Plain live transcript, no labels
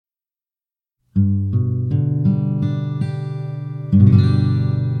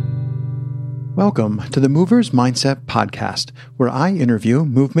Welcome to the Movers Mindset Podcast, where I interview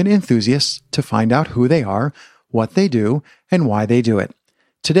movement enthusiasts to find out who they are, what they do, and why they do it.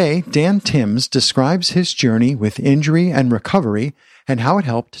 Today, Dan Timms describes his journey with injury and recovery and how it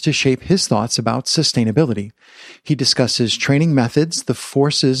helped to shape his thoughts about sustainability. He discusses training methods, the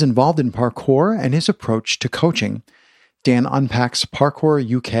forces involved in parkour, and his approach to coaching. Dan unpacks Parkour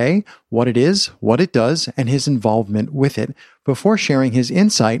UK, what it is, what it does, and his involvement with it, before sharing his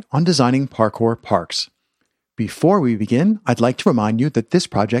insight on designing parkour parks. Before we begin, I'd like to remind you that this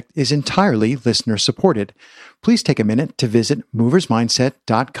project is entirely listener-supported. Please take a minute to visit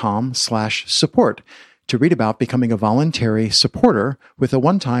moversmindset.com/support to read about becoming a voluntary supporter with a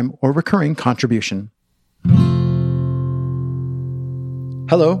one-time or recurring contribution.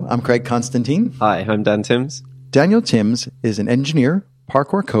 Hello, I'm Craig Constantine. Hi, I'm Dan Timms. Daniel Timms is an engineer,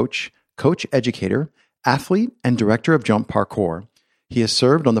 parkour coach, coach educator, athlete, and director of jump parkour. He has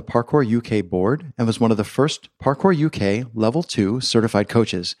served on the Parkour UK board and was one of the first Parkour UK Level 2 certified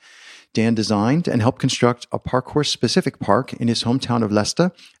coaches. Dan designed and helped construct a parkour-specific park in his hometown of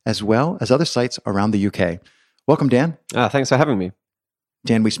Leicester, as well as other sites around the UK. Welcome, Dan. Thanks for having me.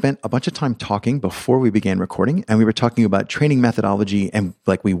 Dan, we spent a bunch of time talking before we began recording, and we were talking about training methodology, and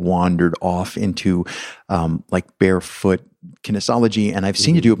we wandered off into barefoot kinesiology. And I've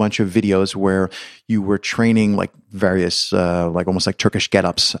seen you do a bunch of videos where you were training various almost like Turkish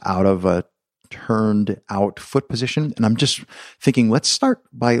get-ups out of a turned out foot position. And I'm just thinking, let's start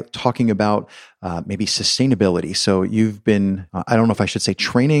by talking about maybe sustainability. So you've been, I don't know if I should say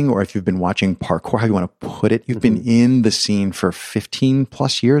training or if you've been watching parkour, how you want to put it. You've been in the scene for 15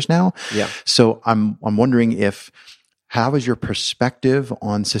 plus years now. Yeah. So I'm wondering how has your perspective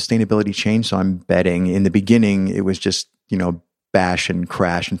on sustainability changed? So I'm betting in the beginning, it was just, bash and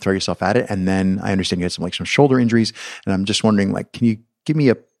crash and throw yourself at it. And then I understand you had some shoulder injuries. And I'm just wondering, can you give me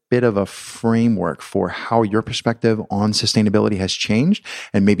a bit of a framework for how your perspective on sustainability has changed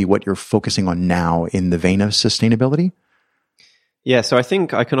and maybe what you're focusing on now in the vein of sustainability? Yeah, so I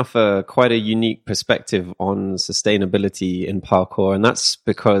think I can offer quite a unique perspective on sustainability in parkour. And that's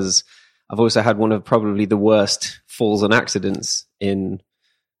because I've also had one of probably the worst falls and accidents in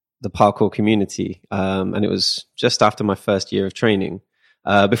the parkour community. And it was just after my first year of training.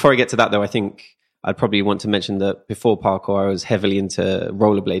 Before I get to that, though, I think I'd probably want to mention that before parkour, I was heavily into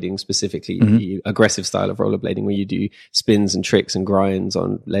rollerblading, specifically the aggressive style of rollerblading, where you do spins and tricks and grinds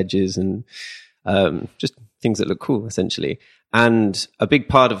on ledges and just things that look cool, essentially. And a big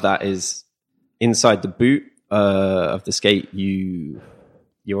part of that is inside the boot of the skate,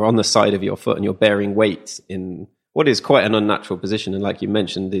 you're on the side of your foot and you're bearing weight in what is quite an unnatural position. And like you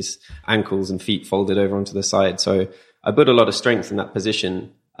mentioned, these ankles and feet folded over onto the side. So I built a lot of strength in that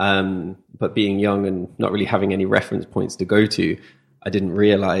position. But being young and not really having any reference points to go to, I didn't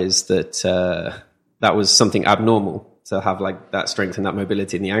realize that that was something abnormal to have that strength and that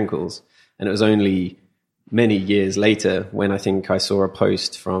mobility in the ankles. And it was only many years later when I think I saw a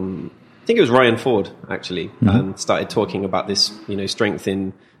post from, I think it was Ryan Ford actually, started talking about this, strength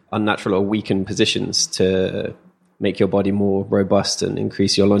in unnatural or weakened positions to make your body more robust and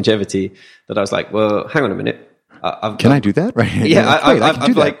increase your longevity. That I was like, well, hang on a minute. Can I do that? Right? Yeah,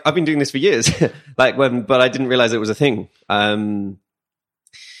 I've been doing this for years, but I didn't realize it was a thing.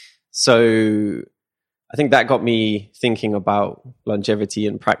 So I think that got me thinking about longevity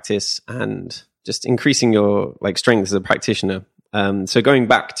and practice and just increasing your strength as a practitioner. So going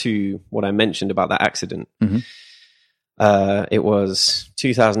back to what I mentioned about that accident, it was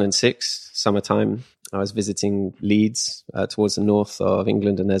 2006 summertime. I was visiting Leeds towards the north of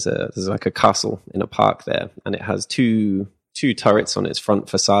England, and there's a castle in a park there, and it has two turrets on its front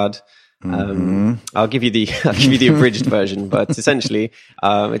facade. I'll give you the abridged version, but essentially,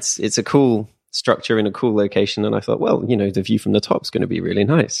 it's a cool structure in a cool location. And I thought, well, the view from the top is going to be really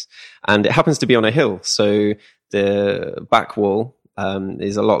nice, and it happens to be on a hill, so the back wall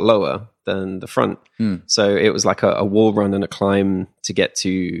is a lot lower than the front. So it was like a wall run and a climb to get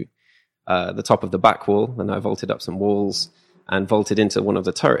to the top of the back wall, and I vaulted up some walls and vaulted into one of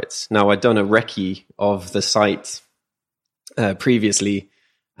the turrets. Now, I'd done a recce of the site previously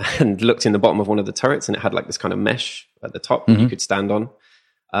and looked in the bottom of one of the turrets, and it had this kind of mesh at the top that you could stand on.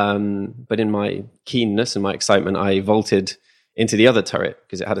 But in my keenness and my excitement, I vaulted into the other turret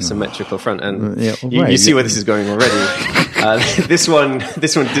because it had a symmetrical front. And you see where this is going already. This one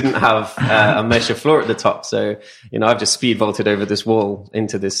didn't have a mesh of floor at the top. So, I've just speed vaulted over this wall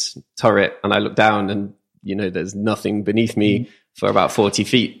into this turret, and I look down and, there's nothing beneath me for about 40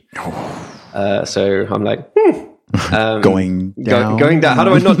 feet. So I'm like, Going down. Going down. How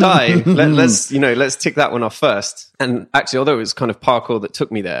do I not die? Let's tick that one off first. And actually, although it was kind of parkour that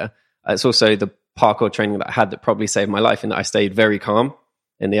took me there, it's also the parkour training that I had that probably saved my life, in that I stayed very calm.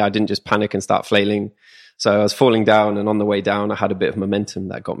 I didn't just panic and start flailing. So I was falling down, and on the way down, I had a bit of momentum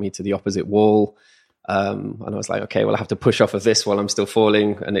that got me to the opposite wall. And I was like, okay, well, I have to push off of this while I'm still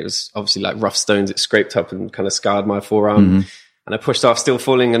falling. And it was obviously like rough stones. It scraped up and kind of scarred my forearm. And I pushed off, still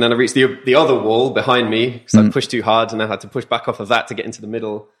falling. And then I reached the other wall behind me because I pushed too hard, and I had to push back off of that to get into the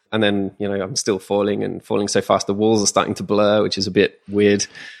middle. And then, I'm still falling so fast. The walls are starting to blur, which is a bit weird.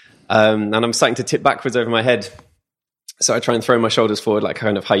 And I'm starting to tip backwards over my head. So I try and throw my shoulders forward, like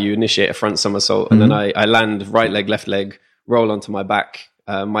kind of how you initiate a front somersault. And then I land right leg, left leg, roll onto my back.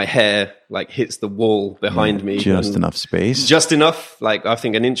 My hair like hits the wall behind me. Just enough space. Just enough, like I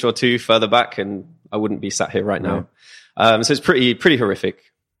think an inch or two further back, and I wouldn't be sat here right now. So it's pretty horrific.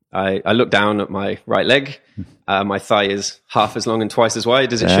 I look down at my right leg. My thigh is half as long and twice as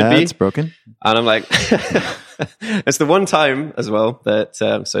wide as it should be. It's broken. And I'm like, it's the one time as well that,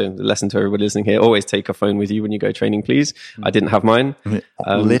 so the lesson to everybody listening here, always take a phone with you when you go training, please. I didn't have mine.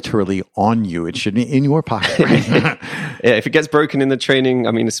 Literally on you. It should be in your pocket. Yeah, if it gets broken in the training,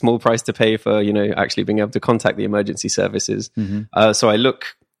 I mean, a small price to pay for, actually being able to contact the emergency services. So I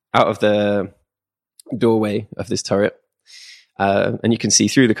look out of the doorway of this turret, and you can see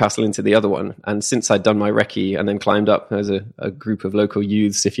through the castle into the other one. And since I'd done my recce and then climbed up, there was a group of local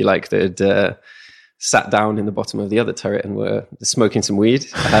youths, if you like, that had sat down in the bottom of the other turret and were smoking some weed.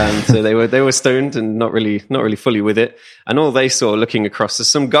 So they were stoned and not really fully with it. And all they saw looking across is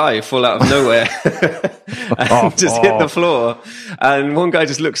some guy fall out of nowhere and just hit the floor. And one guy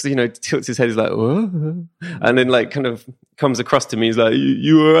just looks, tilts his head, he's like, whoa. And then like kind of comes across to me, he's like,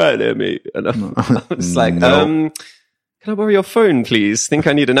 you all right there, mate? And I'm just like, can I borrow your phone, please? Think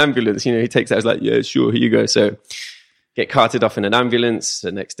I need an ambulance. He takes that. I was like, yeah, sure, here you go. So get carted off in an ambulance.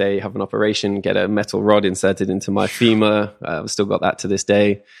 The next day, have an operation, get a metal rod inserted into my femur. I've still got that to this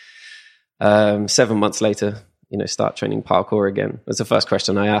day. 7 months later, start training parkour again. That's the first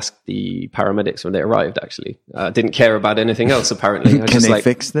question I asked the paramedics when they arrived, actually. Didn't care about anything else, apparently. Can they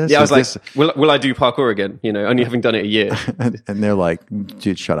fix this? Yeah, I was like, will I do parkour again? Only having done it a year. And they're like,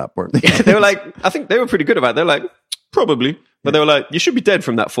 dude, shut up. They were like, I think they were pretty good about it. They're like, probably. But they were like, you should be dead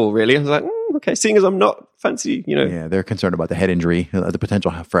from that fall, really. I was like, okay, seeing as I'm not fancy, Yeah, they're concerned about the head injury, the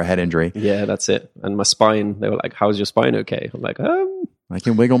potential for a head injury. Yeah, that's it. And my spine, they were like, how's your spine okay? I'm like, I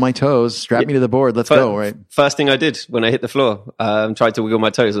can wiggle my toes. Strap me to the board. Let's go, right? First thing I did when I hit the floor, tried to wiggle my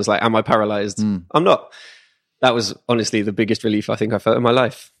toes. I was like, am I paralyzed? I'm not. That was honestly the biggest relief I think I felt in my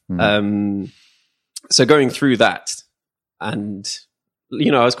life. So going through that, and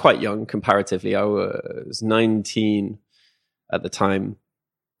I was quite young comparatively. I was 19 at the time.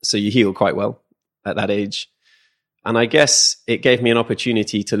 So you heal quite well at that age. And I guess it gave me an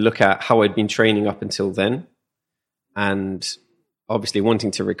opportunity to look at how I'd been training up until then. And obviously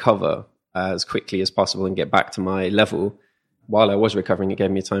wanting to recover as quickly as possible and get back to my level. While I was recovering, it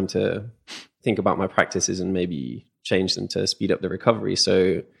gave me time to think about my practices and maybe change them to speed up the recovery.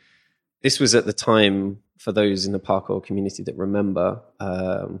 So this was at the time, for those in the parkour community that remember,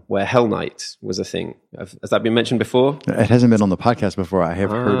 where Hell Night was a thing. Has that been mentioned before? It hasn't been on the podcast before. I have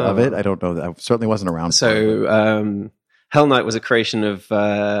heard of it. I don't know. I certainly wasn't around. So Hell Night was a creation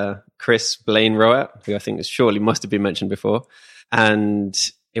of Chris Blaine Rowett, who I think surely must have been mentioned before. And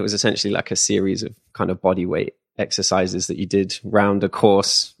it was essentially like a series of kind of body weight exercises that you did round a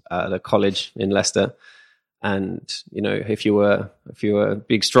course at a college in Leicester. And, if you were a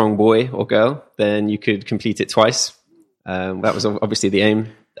big, strong boy or girl, then you could complete it twice. That was obviously the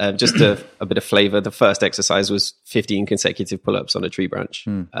aim. Just a bit of flavor. The first exercise was 15 consecutive pull-ups on a tree branch.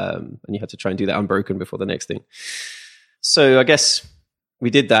 And you had to try and do that unbroken before the next thing. So I guess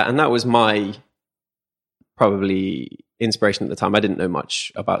we did that. And that was my probably inspiration at the time. I didn't know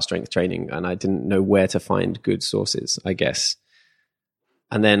much about strength training, and I didn't know where to find good sources, I guess.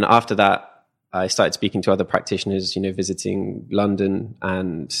 And then after that, I started speaking to other practitioners, visiting London,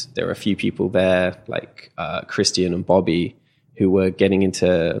 and there were a few people there, like Christian and Bobby, who were getting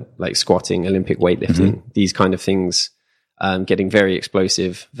into like squatting, Olympic weightlifting, these kind of things, getting very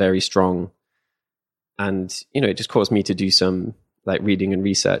explosive, very strong. And, it just caused me to do some like reading and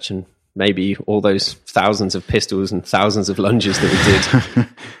research, and maybe all those thousands of pistols and thousands of lunges that we did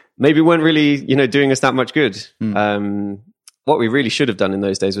maybe weren't really, doing us that much good. What we really should have done in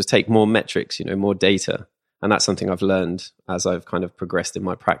those days was take more metrics, more data. And that's something I've learned as I've kind of progressed in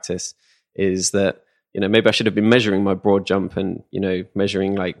my practice, is that, maybe I should have been measuring my broad jump and,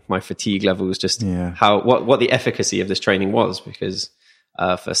 measuring like my fatigue levels, just what the efficacy of this training was. Because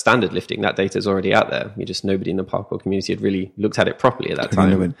for standard lifting. That data is already out there. Nobody in the parkour community had really looked at it properly at that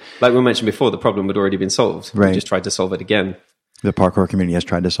time. Like we mentioned before, the problem had already been solved. Right. We just tried to solve it again. The parkour community has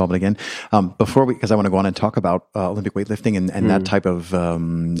tried to solve it again. Because I want to go on and talk about Olympic weightlifting and that type of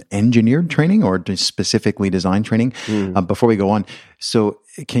engineered training or specifically designed training. Before we go on, so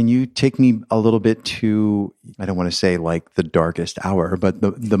can you take me a little bit to, I don't want to say like the darkest hour, but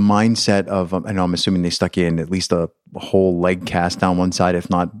the mindset of, I know I'm assuming they stuck you in at least a whole leg cast down one side, if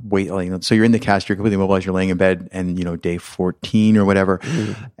not weight. So you're in the cast, you're completely mobilized, you're laying in bed, and day 14 or whatever.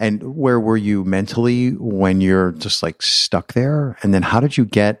 And where were you mentally when you're just like stuck there? And then how did you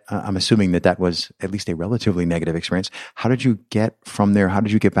get, I'm assuming that was at least a relatively negative experience. How did you get from there? How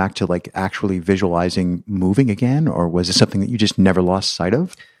did you get back to like actually visualizing moving again? Or was it something that you just never lost sight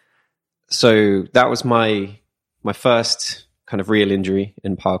of? So that was my first kind of real injury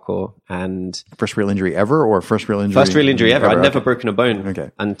in parkour. And first real injury ever, or first real injury? First real injury ever. I'd never broken a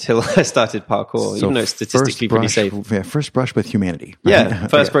bone until I started parkour, even though it's statistically pretty safe. Yeah, first brush with humanity. Right? Yeah,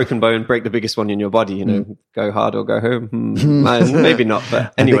 first broken bone, break the biggest one in your body, go hard or go home. Maybe not,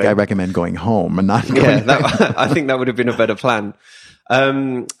 but anyway. I think I recommend going home and not going I think that would have been a better plan.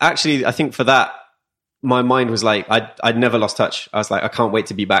 Actually, I think for that, my mind was like, I'd never lost touch. I was like, I can't wait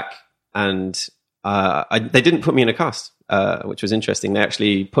to be back. And they didn't put me in a cast, which was interesting. They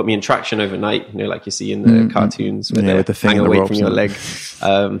actually put me in traction overnight, like you see in the cartoons where they with the thing hang away from your and leg.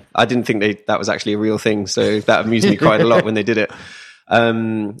 I didn't think that was actually a real thing, so that amused me quite a lot when they did it.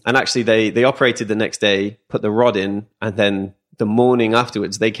 And actually, they operated the next day, put the rod in, and then the morning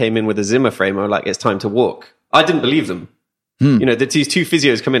afterwards, they came in with a Zimmer frame. I was like, it's time to walk. I didn't believe them. These two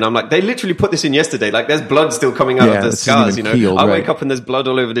physios come in. I'm like, they literally put this in yesterday. Like, there's blood still coming out of the scars. Healed, I wake up and there's blood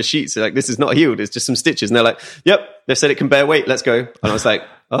all over the sheets. Like, this is not healed. It's just some stitches. And they're like, yep, they said it can bear weight. Let's go. And I was like,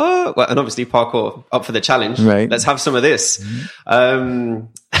 oh, well, and obviously parkour up for the challenge. Right. Let's have some of this.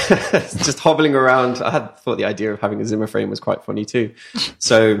 Just hobbling around. I thought the idea of having a Zimmer frame was quite funny too.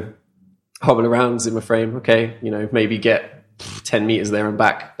 So hobble around, Zimmer frame. Okay, maybe get 10 meters there and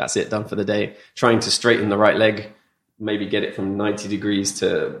back. That's it, done for the day. Trying to straighten the right leg. Maybe get it from 90 degrees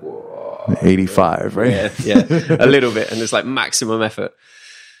to 85, right? Yeah, a little bit. And it's like maximum effort.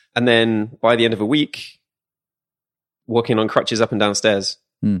 And then by the end of a week, walking on crutches up and down stairs,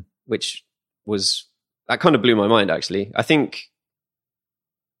 which that kind of blew my mind, actually. I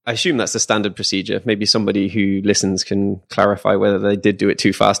assume that's the standard procedure. Maybe somebody who listens can clarify whether they did do it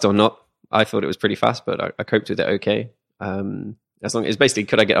too fast or not. I thought it was pretty fast, but I coped with it okay. As long as basically,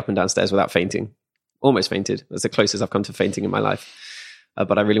 could I get up and down stairs without fainting? Almost fainted. That's the closest I've come to fainting in my life.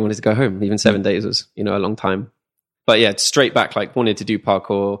 But I really wanted to go home. Even 7 days was, a long time. But yeah, straight back, like wanted to do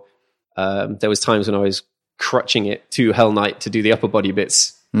parkour. There was times when I was crutching it to Hell Night to do the upper body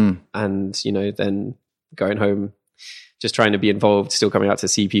bits. And, then going home, just trying to be involved, still coming out to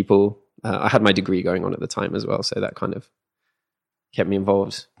see people. I had my degree going on at the time as well. So that kind of kept me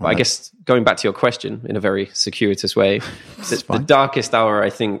involved. But I guess going back to your question in a very circuitous way, the darkest hour, I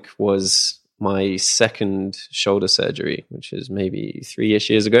think, was my second shoulder surgery, which is maybe 3-ish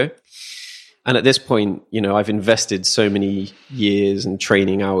years ago. And at this point, I've invested so many years and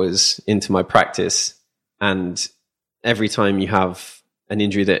training hours into my practice. And every time you have an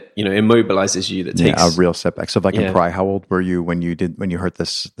injury that, immobilizes you, that takes a real setback. So if I can pry, how old were you when you hurt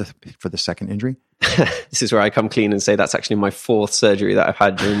this for the second injury? This is where I come clean and say that's actually my 4th surgery that I've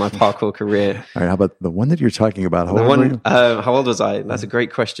had during my parkour career. All right, how about the one that you're talking about? How old were you? How old was I? That's a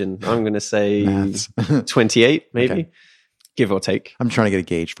great question. I'm going to say 28, maybe. Okay. Give or take. I'm trying to get a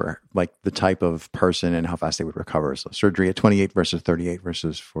gauge for like the type of person and how fast they would recover. So surgery at 28 versus 38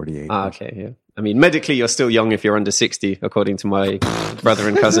 versus 48. Okay, yeah. I mean, medically, you're still young if you're under 60, according to my brother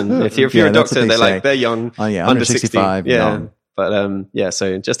and cousin. If you're a doctor, they're young. Oh yeah, under 65. 60. Yeah, but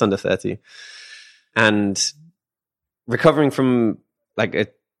so just under 30. And recovering from like a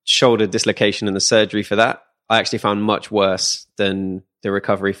shoulder dislocation and the surgery for that, I actually found much worse than the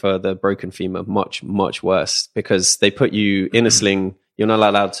recovery for the broken femur. Much, much worse, because they put you in a sling. You're not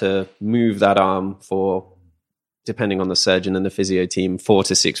allowed to move that arm for, depending on the surgeon and the physio team, 4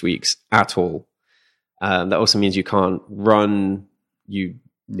 to 6 weeks at all. That also means you can't run,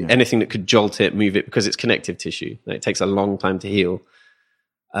 anything that could jolt it, move it, because it's connective tissue. It takes a long time to heal.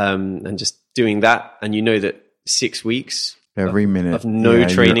 And just doing that, and that 6 weeks every minute of no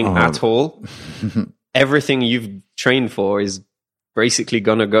training at all, everything you've trained for is basically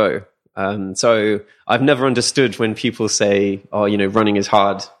gonna go. So I've never understood when people say, oh, running is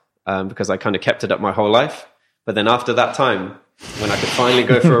hard, because I kind of kept it up my whole life. But then after that time, when I could finally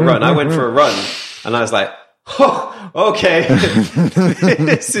go for a run, I went for a run and I was like, oh, okay,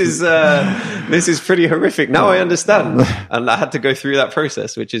 this is pretty horrific. Now I understand. And I had to go through that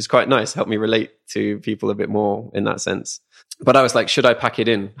process, which is quite nice. Helped me relate to people a bit more in that sense. But I was like, should I pack it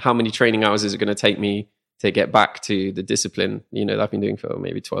in? How many training hours is it going to take me to get back to the discipline, that I've been doing for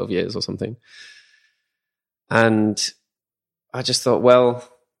maybe 12 years or something? And I just thought, well,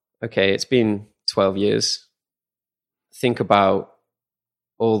 okay, it's been 12 years. Think about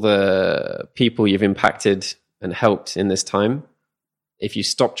all the people you've impacted and helped in this time. If you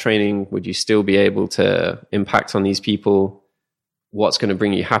stop training, would you still be able to impact on these people? What's going to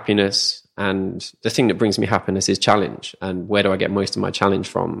bring you happiness? And the thing that brings me happiness is challenge. And where do I get most of my challenge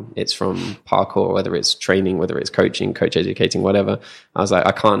from? It's from parkour, whether it's training, whether it's coaching, coach educating, whatever. I was like,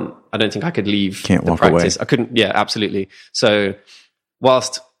 I don't think I could leave Can't the walk practice. away. I couldn't. Yeah, absolutely. So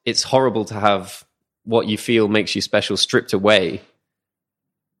whilst it's horrible to have what you feel makes you special stripped away,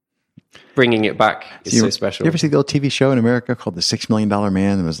 bringing it back is so special. You ever see the old TV show in America called The $6 Million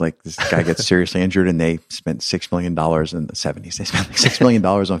Man? It was like this guy gets seriously injured and they spent $6 million in the 70s. They spent like $6 million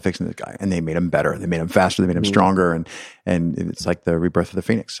on fixing this guy and they made him better. They made him faster. They made him stronger. And it's like the rebirth of the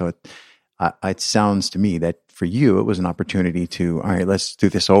Phoenix. So it sounds to me that for you, it was an opportunity to, all right, let's do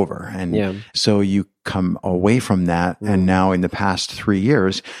this over. And so you come away from that. And now in the past 3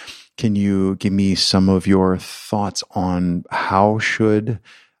 years, can you give me some of your thoughts on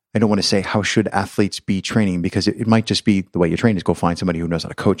I don't want to say how should athletes be training, because it might just be the way you train is go find somebody who knows how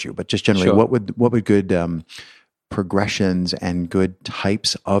to coach you. But just generally, Sure. what would good progressions and good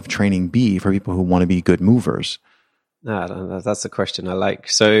types of training be for people who want to be good movers? That's the question I like.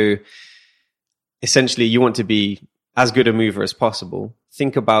 So essentially, you want to be as good a mover as possible.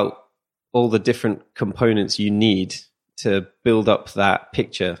 Think about all the different components you need to build up that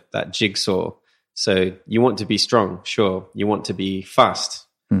picture, that jigsaw. So you want to be strong, sure. You want to be fast.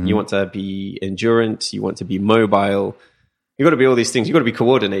 You want to be endurant. You want to be mobile. You've got to be all these things. You've got to be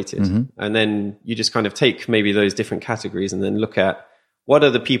coordinated. And then you just kind of take maybe those different categories and then look at what are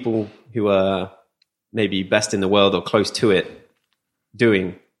the people who are maybe best in the world or close to it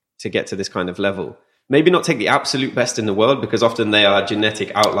doing to get to this kind of level. Maybe not take the absolute best in the world, because often they are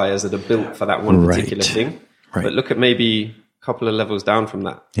genetic outliers that are built for that one particular thing. Right. But look at maybe couple of levels down from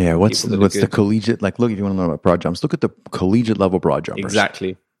that. Yeah, what's the collegiate, like, look, if you want to learn about broad jumps, look at the collegiate level broad jumpers.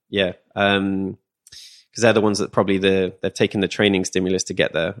 Exactly. Yeah. Because they're the ones that probably they've taken the training stimulus to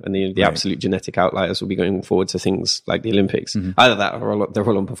get there, and the absolute genetic outliers will be going forward to things like the Olympics. Either that or they're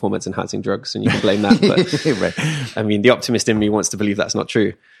all on performance enhancing drugs, and you can blame that. But Right. I mean, the optimist in me wants to believe that's not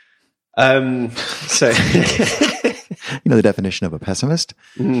true. So you know the definition of a pessimist?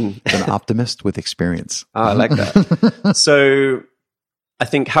 An optimist with experience. I like that. So I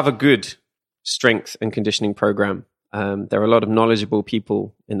think have a good strength and conditioning program. There are a lot of knowledgeable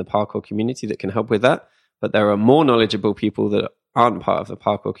people in the parkour community that can help with that, but there are more knowledgeable people that aren't part of the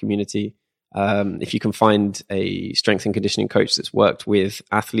parkour community. If you can find a strength and conditioning coach that's worked with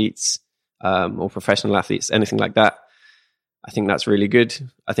athletes or professional athletes, anything like that, I think that's really good.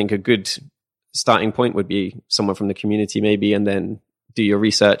 I think a good starting point would be someone from the community maybe, and then do your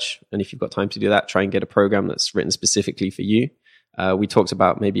research. And if you've got time to do that, try and get a program that's written specifically for you. We talked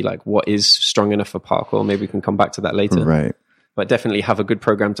about maybe like what is strong enough for parkour. Maybe we can come back to that later. Right. But definitely have a good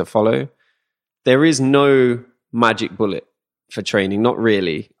program to follow. There is no magic bullet for training. Not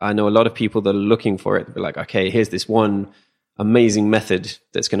really. I know a lot of people that are looking for it. They're like, okay, here's this one amazing method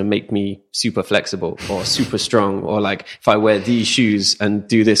that's going to make me super flexible or super strong, or like if I wear these shoes and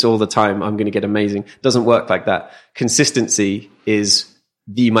do this all the time, I'm going to get amazing. Doesn't work like that. Consistency is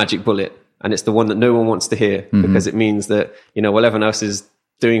the magic bullet, and it's the one that no one wants to hear, because it means that, while everyone else is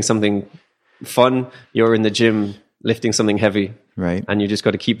doing something fun, you're in the gym lifting something heavy, right? And you just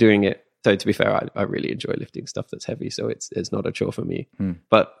got to keep doing it. So to be fair, I really enjoy lifting stuff that's heavy, so it's not a chore for me.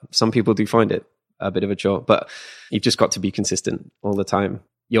 But some people do find it a bit of a chore, but you've just got to be consistent all the time.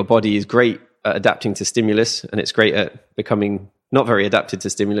 Your body is great at adapting to stimulus, and it's great at becoming not very adapted to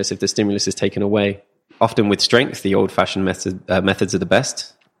stimulus if the stimulus is taken away. Often with strength, the old-fashioned methods are the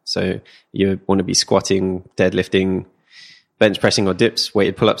best. So you want to be squatting, deadlifting, bench pressing or dips,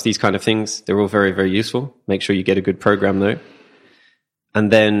 weighted pull-ups, these kind of things. They're all very, very useful. Make sure you get a good program though. And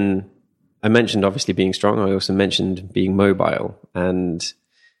then I mentioned obviously being strong. I also mentioned being mobile, and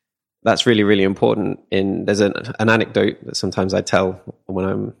that's really, really important. There's an anecdote that sometimes I tell when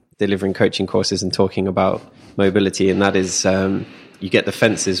I'm delivering coaching courses and talking about mobility, and that is you get the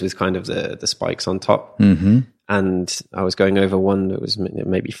fences with kind of the spikes on top. And I was going over one that was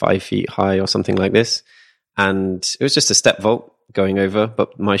maybe 5 feet high or something like this, and it was just a step vault going over,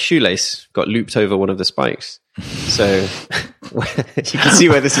 but my shoelace got looped over one of the spikes. So you can see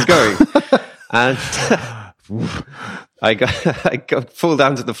where this is going. And I fall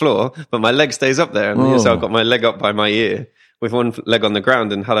down to the floor, but my leg stays up there. And so I've got my leg up by my ear with one leg on the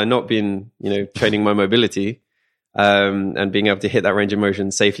ground. And had I not been, training my mobility and being able to hit that range of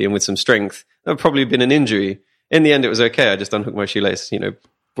motion safely and with some strength, that would probably have been an injury. In the end, it was okay. I just unhooked my shoelace,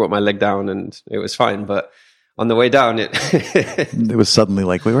 brought my leg down and it was fine. But on the way down, it was suddenly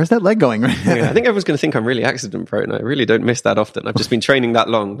like, wait, where's that leg going? I think everyone's going to think I'm really accident prone. I really don't miss that often. I've just been training that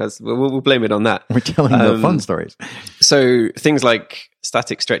long. We'll blame it on that. We're telling the fun stories. So things like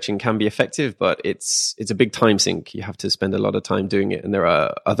static stretching can be effective, but it's a big time sink. You have to spend a lot of time doing it. And there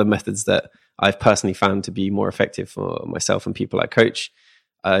are other methods that I've personally found to be more effective for myself and people I coach.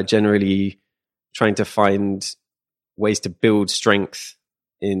 Generally trying to find ways to build strength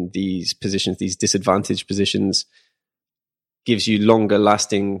in these positions, these disadvantaged positions, gives you longer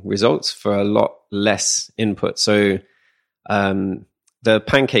lasting results for a lot less input. So the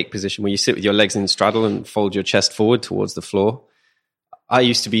pancake position where you sit with your legs in straddle and fold your chest forward towards the floor. I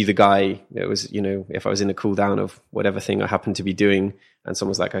used to be the guy that was, if I was in a cool down of whatever thing I happened to be doing and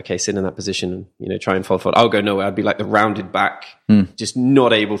someone's like, okay, sit in that position and, try and fold forward. I'll go nowhere. I'd be like the rounded back, just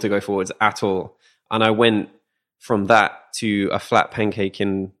not able to go forwards at all. And I went from that to a flat pancake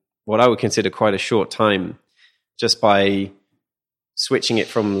in what I would consider quite a short time, just by switching it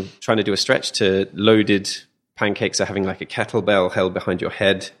from trying to do a stretch to loaded pancakes, so having like a kettlebell held behind your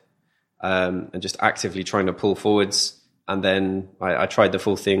head and just actively trying to pull forwards. And then I tried the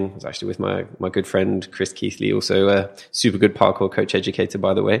full thing. It was actually with my good friend, Chris Keithley, also a super good parkour coach educator,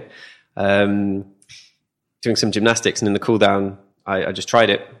 by the way, doing some gymnastics. And in the cool down, I just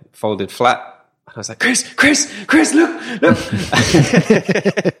tried it, folded flat. I was like, Chris, look.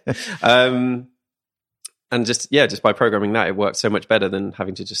 And just by programming that, it worked so much better than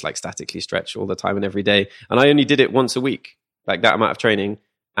having to just like statically stretch all the time and every day. And I only did it once a week, like that amount of training.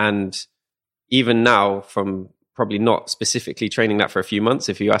 And even now, from probably not specifically training that for a few months,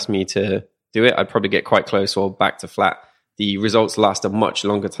 if you asked me to do it, I'd probably get quite close or back to flat. The results last a much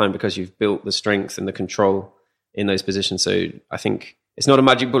longer time because you've built the strength and the control in those positions. So I think it's not a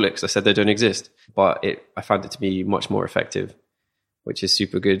magic bullet, because I said they don't exist, but I found it to be much more effective, which is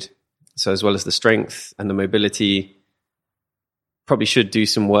super good. So as well as the strength and the mobility, probably should do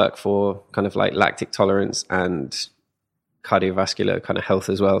some work for kind of like lactic tolerance and cardiovascular kind of health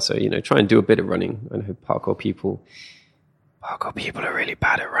as well. So, try and do a bit of running. I know parkour people are really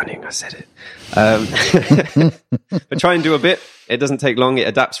bad at running. I said it. But try and do a bit. It doesn't take long. It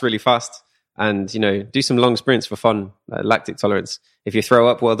adapts really fast. And, do some long sprints for fun, lactic tolerance. If you throw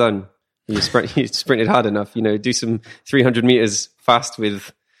up, well done. You sprinted hard enough. Do some 300 meters fast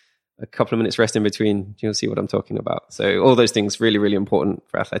with a couple of minutes rest in between. You'll see what I'm talking about. So all those things really, really important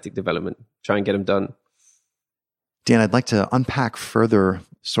for athletic development. Try and get them done. Dan, I'd like to unpack further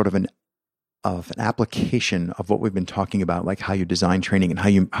sort of an application of what we've been talking about, like how you design training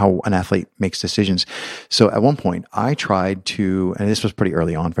and how an athlete makes decisions. So at one point I tried to, and this was pretty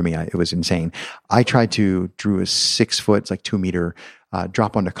early on for me, it was insane. I tried to drew a 6 foot, it's like 2 meter,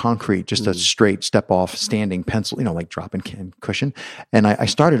 drop onto concrete, just a straight step off standing pencil, like drop and cushion. And I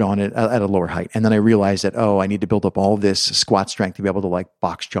started on it at a lower height. And then I realized that, I need to build up all this squat strength to be able to like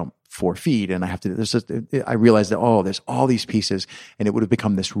box jump 4 feet. And I realized that, there's all these pieces, and it would have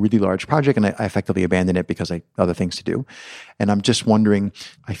become this really large project. And I effectively abandoned it because I had other things to do. And I'm just wondering,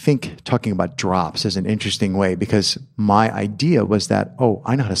 I think talking about drops is an interesting way, because my idea was that,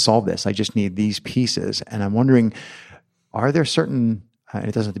 I know how to solve this. I just need these pieces. And I'm wondering, are there certain, and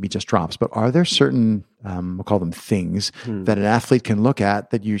it doesn't have to be just drops, but are there certain, we'll call them things that an athlete can look at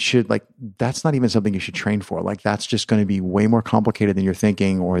that you should, like, that's not even something you should train for. Like, that's just going to be way more complicated than you're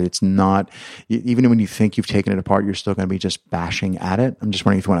thinking, or it's not, even when you think you've taken it apart, you're still going to be just bashing at it. I'm just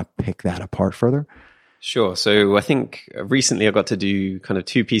wondering if you want to pick that apart further. Sure. So I think recently I got to do kind of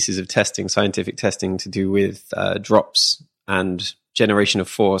 2 pieces of testing, scientific testing, to do with drops and generation of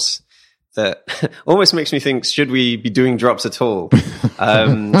force. That almost makes me think, should we be doing drops at all?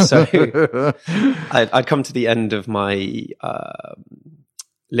 So I'd come to the end of my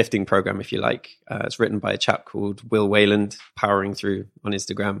lifting program, if you like. It's written by a chap called Will Wayland, Powering Through on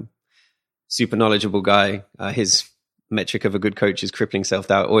Instagram. Super knowledgeable guy. His metric of a good coach is crippling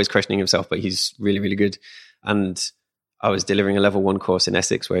self-doubt, always questioning himself, but he's really, really good. And I was delivering a level 1 course in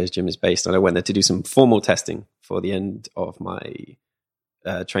Essex, where his gym is based, and I went there to do some formal testing for the end of my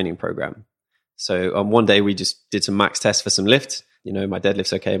training program. So one day we just did some max tests for some lifts. My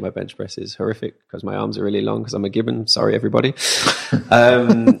deadlift's okay. My bench press is horrific because my arms are really long because I'm a gibbon. Sorry, everybody.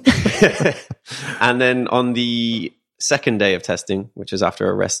 And then on the second day of testing, which was after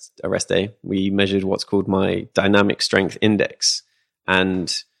a rest day, we measured what's called my dynamic strength index.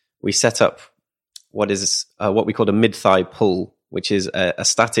 And we set up what we call a mid-thigh pull, which is a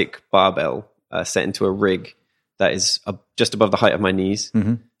static barbell set into a rig that is just above the height of my knees,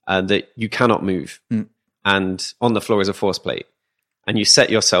 that you cannot move. And on the floor is a force plate. And you set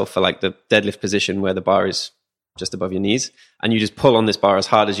yourself for like the deadlift position where the bar is just above your knees. And you just pull on this bar as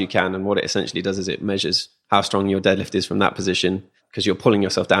hard as you can. And what it essentially does is it measures how strong your deadlift is from that position, because you're pulling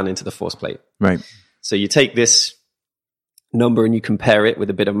yourself down into the force plate. Right. So you take this number and you compare it with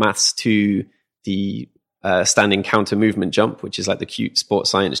a bit of maths to the standing counter movement jump, which is like the cute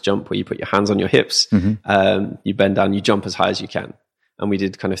sports science jump where you put your hands on your hips, you bend down, you jump as high as you can. And we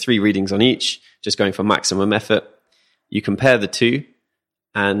did kind of 3 readings on each, just going for maximum effort. You compare the two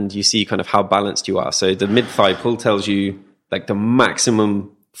and you see kind of how balanced you are. So the mid-thigh pull tells you like the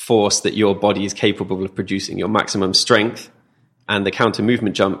maximum force that your body is capable of producing, your maximum strength, and the counter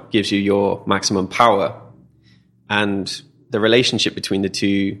movement jump gives you your maximum power. And the relationship between the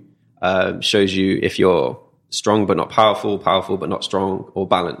two shows you if you're strong but not powerful, powerful but not strong, or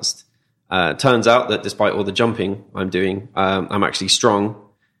balanced. Turns out that despite all the jumping I'm doing, I'm actually strong,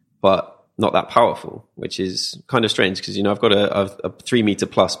 but not that powerful, which is kind of strange because, I've got a 3 meter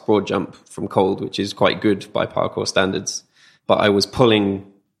plus broad jump from cold, which is quite good by parkour standards. But I was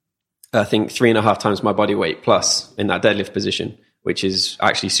pulling, I think, 3.5 times my body weight plus in that deadlift position, which is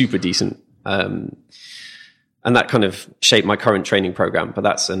actually super decent. And that kind of shaped my current training program, but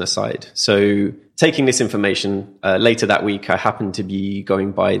that's an aside. So taking this information, later that week, I happened to be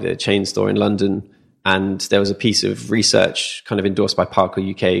going by the chain store in London, and there was a piece of research kind of endorsed by Parkour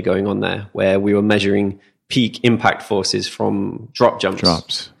UK going on there where we were measuring peak impact forces from drop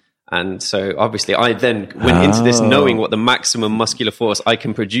jumps. And so obviously I then went into this knowing what the maximum muscular force I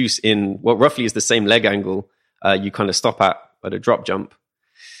can produce in what roughly is the same leg angle you kind of stop at a drop jump.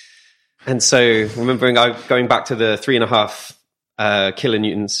 And so remembering going back to the 3.5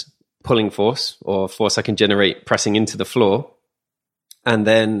 kilonewtons pulling force, or force I can generate pressing into the floor, and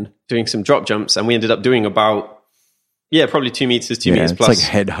then doing some drop jumps, and we ended up doing about, probably 2 meters, 2 meters plus. It's like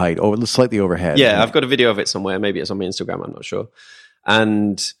head height, or slightly overhead. Yeah, I've got a video of it somewhere. Maybe it's on my Instagram, I'm not sure.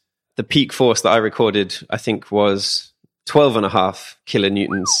 And the peak force that I recorded, I think, was 12.5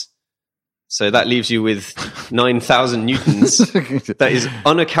 kilonewtons. So that leaves you with 9,000 newtons that is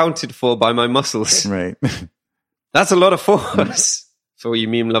unaccounted for by my muscles. Right. That's a lot of force. For all you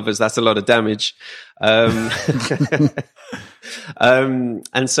meme lovers, that's a lot of damage. And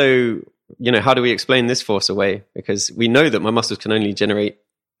so, how do we explain this force away? Because we know that my muscles can only generate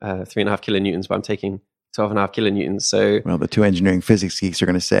 3.5 kilonewtons, but I'm taking 12.5 kilonewtons. So, well, the 2 engineering physics geeks are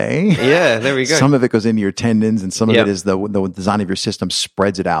going to say, yeah, there we go. Some of it goes into your tendons, and some of it is the design of your system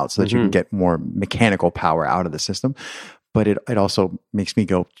spreads it out so that you can get more mechanical power out of the system. But it also makes me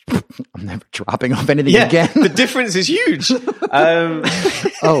go, I'm never dropping off anything again. The difference is huge.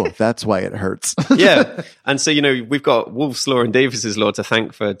 Oh, that's why it hurts. Yeah. And so, we've got Wolff's Law and Davis's Law to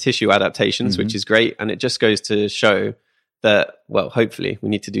thank for tissue adaptations, which is great. And it just goes to show that, well, hopefully we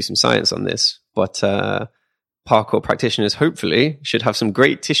need to do some science on this. But parkour practitioners, hopefully, should have some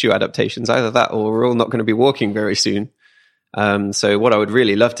great tissue adaptations. Either that or we're all not going to be walking very soon. So what I would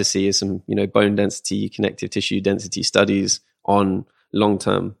really love to see is some, bone density, connective tissue density studies on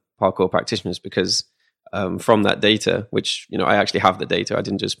long-term parkour practitioners, because from that data, which, I actually have the data, I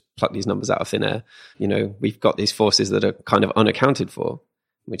didn't just pluck these numbers out of thin air. We've got these forces that are kind of unaccounted for,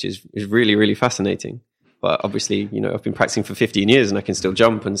 which is really, really fascinating. But obviously, I've been practicing for 15 years and I can still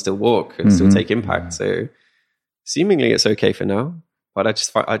jump and still walk and still take impact. So seemingly it's okay for now. But I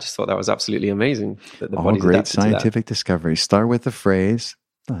just thought that was absolutely amazing. That the all body's great scientific discoveries start with the phrase,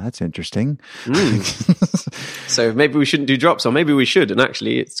 oh, that's interesting. So maybe we shouldn't do drops, or maybe we should. And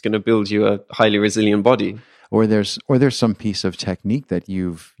actually, it's going to build you a highly resilient body. Or there's some piece of technique that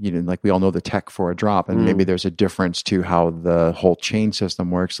you've, like we all know the tech for a drop, and maybe there's a difference to how the whole chain system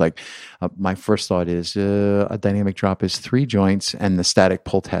works. Like my first thought is a dynamic drop is 3 joints and the static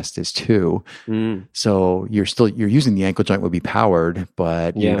pull test is 2. So you're using the ankle joint would be powered,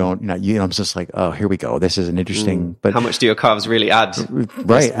 but you don't, I'm just like, oh, here we go. This is an interesting, but how much do your calves really add?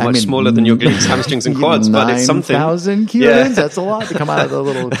 Right. It's much smaller than your glutes, hamstrings and quads, but it's something. 9,000 kilos. That's a lot to come out of the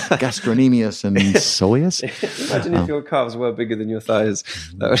little gastrocnemius and soleus. Imagine if your calves were bigger than your thighs.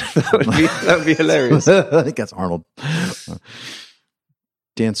 That would be hilarious. I think that's Arnold.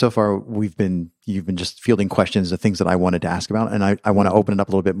 Dan, so far you've been just fielding questions, the things that I wanted to ask about, and I want to open it up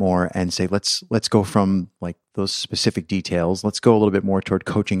a little bit more and say let's go from like those specific details. Let's go a little bit more toward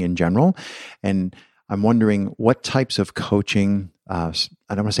coaching in general, and I'm wondering what types of coaching. I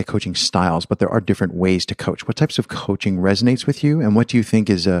don't want to say coaching styles, but there are different ways to coach. What types of coaching resonates with you, and what do you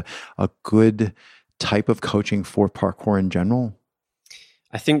think is a good type of coaching for parkour in general?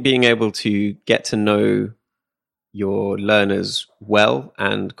 I think being able to get to know your learners well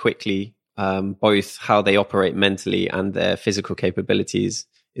and quickly, both how they operate mentally and their physical capabilities,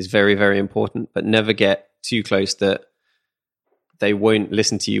 is very, very important. But never get too close that they won't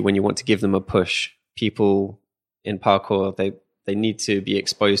listen to you when you want to give them a push. People in parkour, they need to be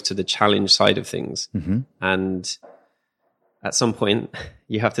exposed to the challenge side of things. And at some point,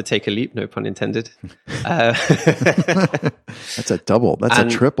 you have to take a leap, no pun intended. That's a double. That's a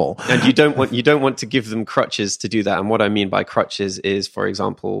triple. And you don't want to give them crutches to do that. And what I mean by crutches is, for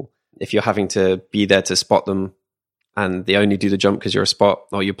example, if you're having to be there to spot them and they only do the jump because you're a spot,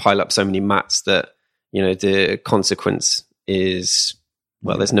 or you pile up so many mats that, the consequence is,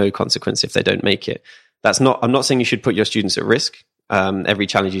 well, there's no consequence if they don't make it. I'm not saying you should put your students at risk. Every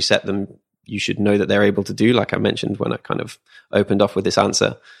challenge you set them, you should know that they're able to do, like I mentioned when I kind of opened off with this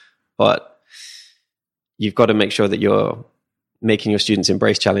answer. But you've got to make sure that you're making your students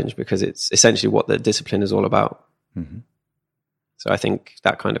embrace challenge, because it's essentially what the discipline is all about. So I think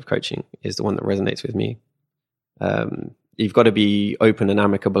that kind of coaching is the one that resonates with me. You've got to be open and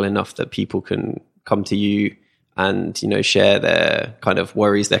amicable enough that people can come to you and, share their kind of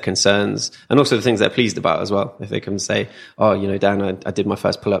worries, their concerns, and also the things they're pleased about as well. If they can say, oh, Dan, I did my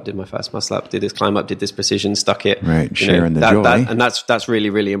first pull-up, did my first muscle-up, did this climb-up, did this precision, stuck it. Right, sharing the joy. And that's really,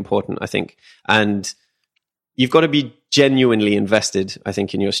 really important, I think. And you've got to be genuinely invested, I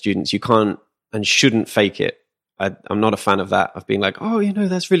think, in your students. You can't and shouldn't fake it. I'm not a fan of that, of being like, oh,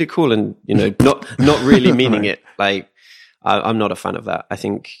 that's really cool, and, not really meaning it. Like, I'm not a fan of that. I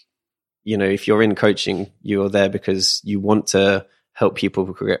think, if you're in coaching, you're there because you want to help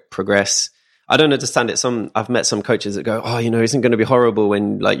people progress. I don't understand it. I've met some coaches that go, oh, isn't going to be horrible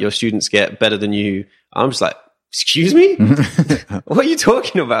when like your students get better than you. I'm just like, excuse me? What are you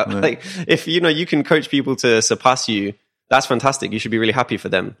talking about? Right. Like, if, you can coach people to surpass you, that's fantastic. You should be really happy for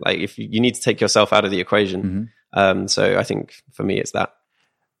them. Like, if you need to take yourself out of the equation. So I think for me, it's that.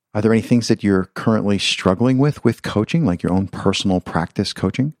 Are there any things that you're currently struggling with coaching, like your own personal practice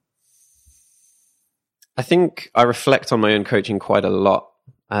coaching? I think I reflect on my own coaching quite a lot.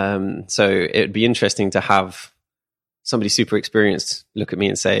 So it'd be interesting to have somebody super experienced look at me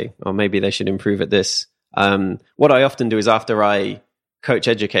and say, oh, maybe they should improve at this. What I often do is, after I coach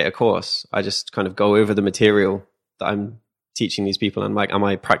educate a course, I just kind of go over the material that I'm teaching these people. And I'm like, am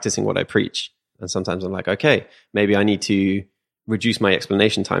I practicing what I preach? And sometimes I'm like, okay, maybe I need to reduce my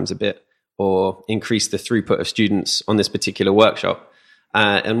explanation times a bit, or increase the throughput of students on this particular workshop.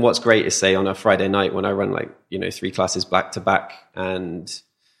 And what's great is, say, on a Friday night when I run 3 classes back to back, and,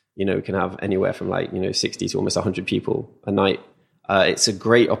 we can have anywhere from 60 to almost 100 people a night. It's a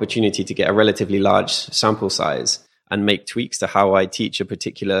great opportunity to get a relatively large sample size and make tweaks to how I teach a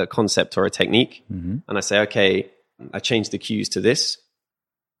particular concept or a technique. And I say, okay, I changed the cues to this,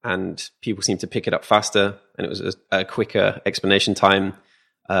 and people seem to pick it up faster, and it was a quicker explanation time.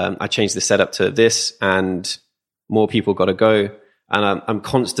 I changed the setup to this, and more people got to go. And I'm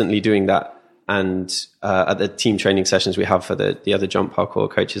constantly doing that. And at the team training sessions we have for the other jump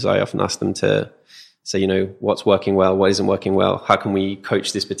parkour coaches, I often ask them to say, what's working well, what isn't working well, how can we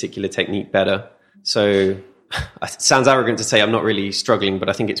coach this particular technique better? So it sounds arrogant to say I'm not really struggling, but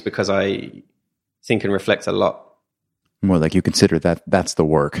I think it's because I think and reflect a lot. More like you consider that's the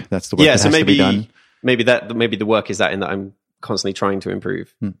work. That's the work that has to be done. Maybe the work is that, in that I'm constantly trying to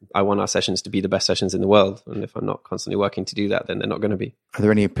improve. I want our sessions to be the best sessions in the world. And if I'm not constantly working to do that, then they're not going to be. Are there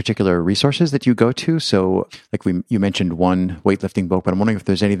any particular resources that you go to? So like you mentioned one weightlifting book, but I'm wondering if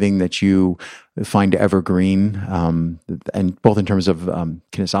there's anything that you find evergreen, and both in terms of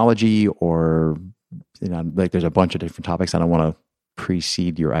kinesiology, or, there's a bunch of different topics. I don't want to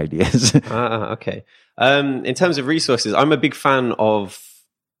precede your ideas. Okay. In terms of resources, I'm a big fan of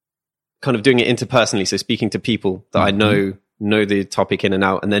kind of doing it interpersonally. So speaking to people that I know the topic in and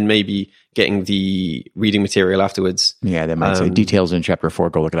out, and then maybe getting the reading material afterwards. Yeah, that might say details in chapter 4,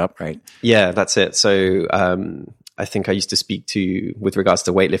 go look it up, right? Yeah, that's it. So I think I used to speak to, with regards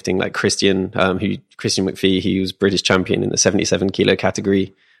to weightlifting, like Christian McPhee, he was British champion in the 77 kilo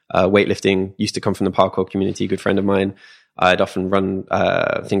category. Weightlifting used to come from the parkour community, good friend of mine. I'd often run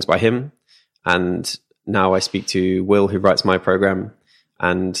things by him. And now I speak to Will, who writes my program.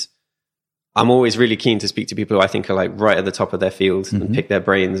 And I'm always really keen to speak to people who I think are right at the top of their field, and pick their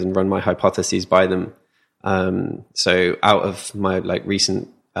brains and run my hypotheses by them. So out of my recent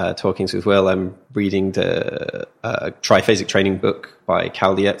talkings with Will, I'm reading the triphasic training book by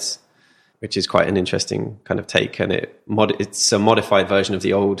Cal Dietz, which is quite an interesting kind of take. And it's a modified version of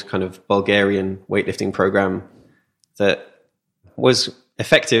the old kind of Bulgarian weightlifting program that was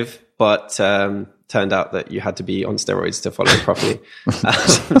effective, but turned out that you had to be on steroids to follow it properly.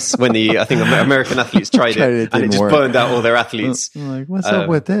 When I think American athletes tried it and it just burned out all their athletes. I'm like, what's up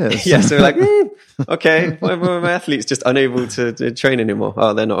with this? Yeah, so like, okay, why are my athletes just unable to train anymore?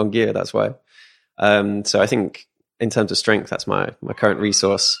 Oh, they're not on gear, that's why. So I think in terms of strength, that's my current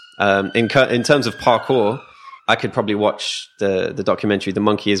resource. In terms of parkour, I could probably watch the documentary "The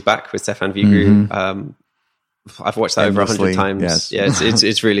Monkey Is Back" with Stefan Vigru. I've watched that over 100 times. Yes. Yeah,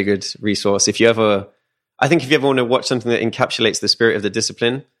 it's really good resource. If you ever want to watch something that encapsulates the spirit of the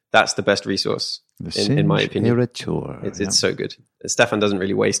discipline, that's the best resource in my opinion. It's so good. Stefan doesn't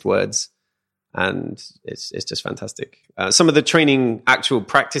really waste words, and it's just fantastic. Some of the training actual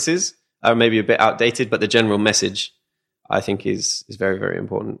practices are maybe a bit outdated, but the general message I think is very, very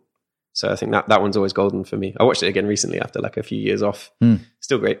important. So I think that one's always golden for me. I watched it again recently after like a few years off.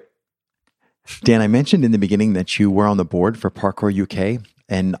 Still great. Dan, I mentioned in the beginning that you were on the board for Parkour UK,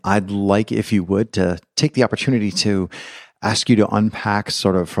 and I'd like, if you would, to take the opportunity to ask you to unpack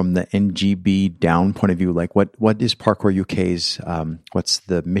sort of from the NGB down point of view, like what is Parkour UK's, what's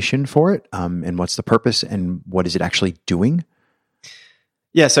the mission for it, and what's the purpose, and what is it actually doing?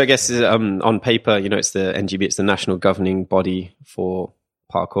 Yeah, so I guess on paper, it's the NGB, it's the national governing body for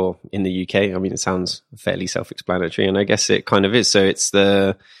parkour in the UK. I mean, it sounds fairly self-explanatory, and I guess it kind of is. So it's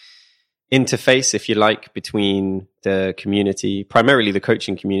the interface, if you like, between the community, primarily the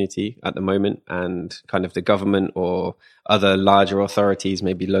coaching community at the moment, and kind of the government or other larger authorities,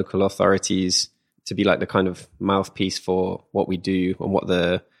 maybe local authorities, to be like the kind of mouthpiece for what we do and what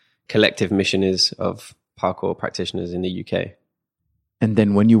the collective mission is of parkour practitioners in the UK. And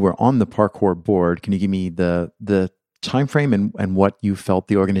then when you were on the parkour board, can you give me the time frame and what you felt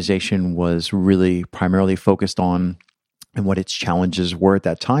the organization was really primarily focused on, and what its challenges were at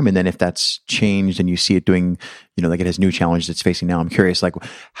that time? And then if that's changed and you see it doing, like it has new challenges it's facing now, I'm curious like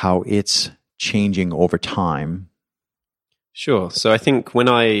how it's changing over time. Sure. So I think when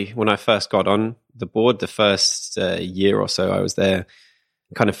I first got on the board, the first year or so I was there,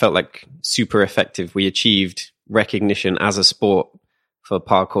 it kind of felt like super effective. We achieved recognition as a sport for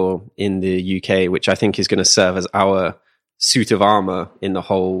parkour in the UK, which I think is going to serve as our suit of armor in the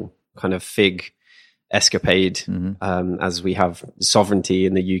whole kind of FIG escapade, as we have sovereignty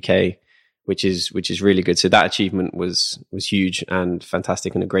in the UK, which is really good. So that achievement was huge and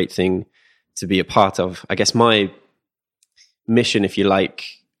fantastic, and a great thing to be a part of. I guess my mission, if you like,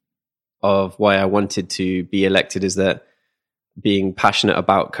 of why I wanted to be elected is that, being passionate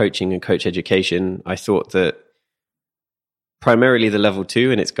about coaching and coach education, I thought that primarily the level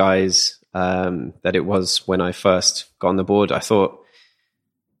 2 and its guys, that it was when I first got on the board, I thought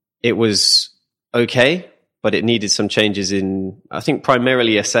it was okay, but it needed some changes in, I think,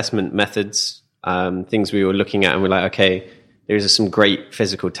 primarily assessment methods, things we were looking at, and we're like, okay, there's some great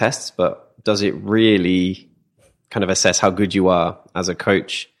physical tests, but does it really kind of assess how good you are as a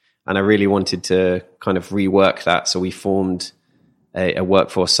coach? And I really wanted to kind of rework that. So we formed a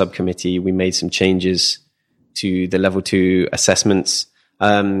workforce subcommittee. We made some changes to the level 2 assessments.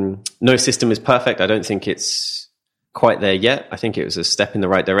 No system is perfect. I don't think it's quite there yet. I think it was a step in the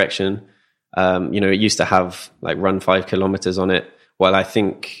right direction. It used to have like run 5 kilometers on it. Well, I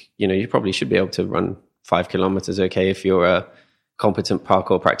think, you probably should be able to run 5 kilometers okay if you're a competent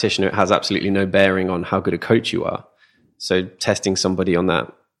parkour practitioner. It has absolutely no bearing on how good a coach you are. So testing somebody on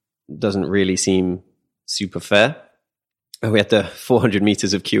that doesn't really seem super fair. We had the 400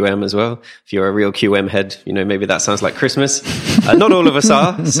 meters of QM as well. If you're a real QM head, maybe that sounds like Christmas. Not all of us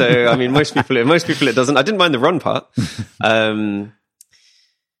are. So, I mean, most people it doesn't. I didn't mind the run part.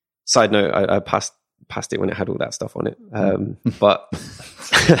 Side note, I passed it when it had all that stuff on it. But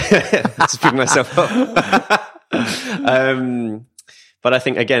just pick myself up. But I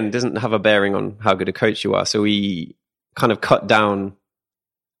think, again, it doesn't have a bearing on how good a coach you are. So we kind of cut down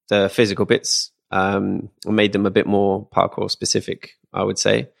the physical bits, made them a bit more parkour specific, I would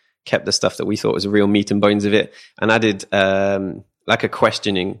say. Kept the stuff that we thought was the real meat and bones of it, and added like a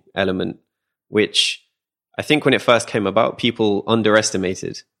questioning element, which I think when it first came about, people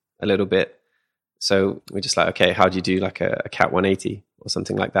underestimated a little bit. So we're just like, okay, how do you do like a Cat 180 or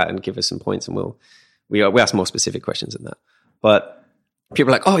something like that, and give us some points, and we ask more specific questions than that. But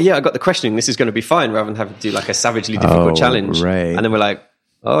people are like, oh yeah, I got the questioning, this is going to be fine, rather than having to do like a savagely difficult challenge. Right. And then we're like,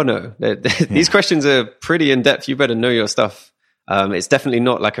 oh no, these questions are pretty in depth. You better know your stuff. It's definitely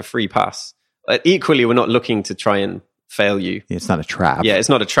not like a free pass. Equally, we're not looking to try and fail you. It's not a trap. Yeah, it's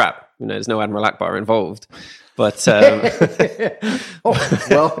not a trap. There's no Admiral Akbar involved. But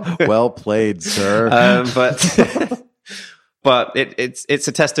well played, sir. But it's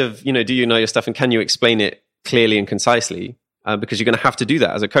a test of, do you know your stuff, and can you explain it clearly and concisely? because you're going to have to do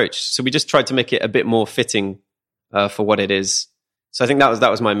that as a coach. So we just tried to make it a bit more fitting for what it is. So I think that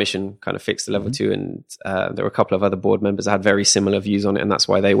was my mission, kind of fix the level 2. And there were a couple of other board members that had very similar views on it, and that's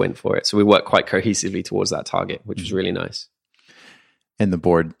why they went for it. So we worked quite cohesively towards that target, which was really nice. And the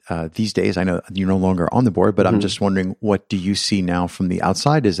board these days, I know you're no longer on the board, but I'm just wondering, what do you see now from the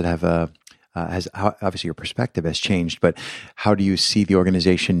outside? Does it have obviously your perspective has changed, but how do you see the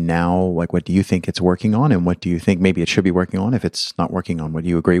organization now? Like, what do you think it's working on, and what do you think maybe it should be working on if it's not working on? What do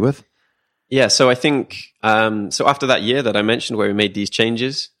you agree with? Yeah, so I think, so after that year that I mentioned where we made these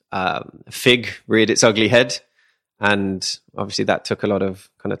changes, FIG reared its ugly head. And obviously that took a lot of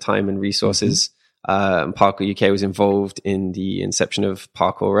kind of time and resources. Parkour UK was involved in the inception of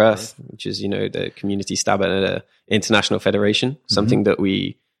Parkour Earth, which is, the community stab at an international federation, something that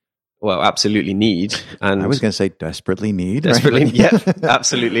we, absolutely need. And I was going to say desperately need. Desperately, right? yeah,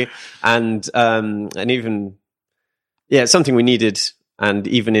 absolutely. And even, it's something we needed. And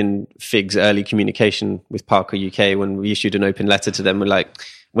even in FIG's early communication with Parkour UK, when we issued an open letter to them, we're like,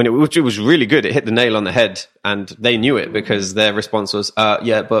 it was really good. It hit the nail on the head, and they knew it because their response was,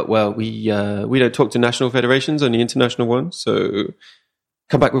 we don't talk to national federations, only international ones. So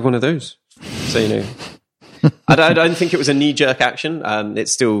come back with one of those. So, I don't think it was a knee-jerk action.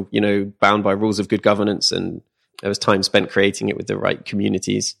 It's still, bound by rules of good governance, and there was time spent creating it with the right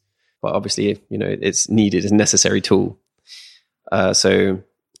communities. But obviously, it's needed as a necessary tool. So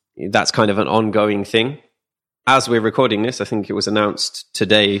that's kind of an ongoing thing. As we're recording this, I think it was announced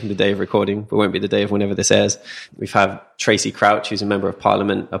today, the day of recording, but won't be the day of whenever this airs. We've had Tracy Crouch, who's a member of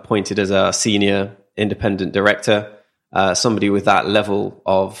parliament, appointed as a senior independent director. Somebody with that level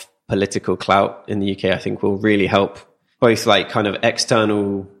of political clout in the UK, I think will really help both like kind of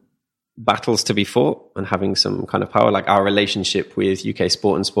external battles to be fought and having some kind of power, like our relationship with UK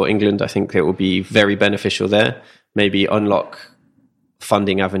Sport and Sport England. I think it will be very beneficial there. Maybe unlock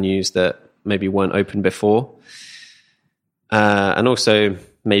funding avenues that maybe weren't open before. And also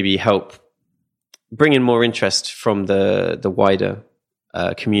maybe help bring in more interest from the wider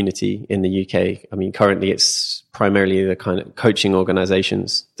community in the UK. I mean, currently it's primarily the kind of coaching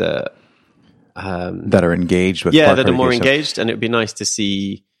organizations that are engaged with that are more engaged, and it would be nice to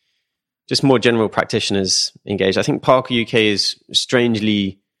see just more general practitioners engaged. I think Parkour UK is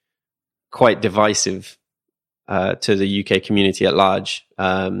strangely quite divisive to the UK community at large.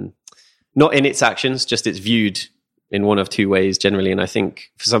 Not in its actions, just it's viewed in one of two ways generally. And I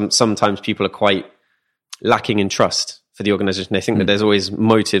think sometimes people are quite lacking in trust for the organization. They think that there's always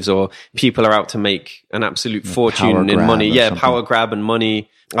motives, or people are out to make an absolute fortune in money. Yeah, power grab and money.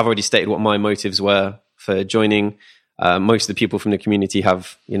 I've already stated what my motives were for joining. Most of the people from the community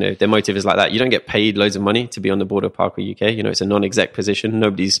have, their motive is like that. You don't get paid loads of money to be on the board of Parkour UK. It's a non-exec position.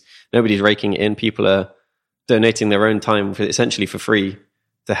 Nobody's raking it in. People are donating their own time essentially for free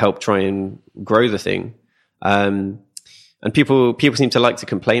to help try and grow the thing. And people seem to like to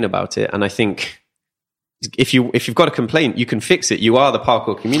complain about it. And I think if you've got a complaint, you can fix it. You are the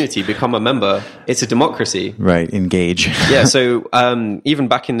parkour community. Become a member. It's a democracy. Right. Engage. Yeah. So even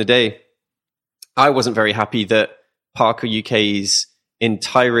back in the day, I wasn't very happy that Parkour UK's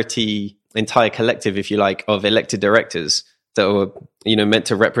entire collective, if you like, of elected directors that were, meant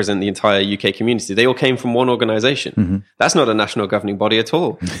to represent the entire UK community, they all came from one organization. That's not a national governing body at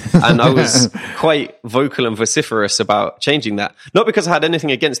all. And I was quite vocal and vociferous about changing that. Not because I had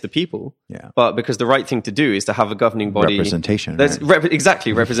anything against the people, but because the right thing to do is to have a governing body. Representation.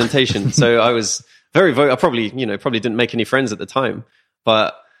 Exactly, representation. So I was very I probably didn't make any friends at the time,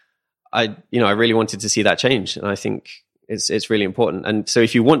 but I really wanted to see that change. And I think it's really important. And so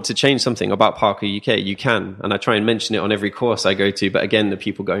if you want to change something about Parkour UK, you can. And I try and mention it on every course I go to. But again, the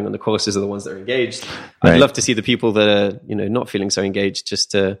people going on the courses are the ones that are engaged. Right. I'd love to see the people that are, not feeling so engaged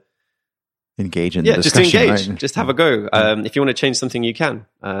just to engage in the discussion. Just to engage, right? Just have a go. If you want to change something, you can.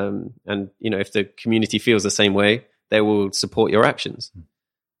 And, if the community feels the same way, they will support your actions.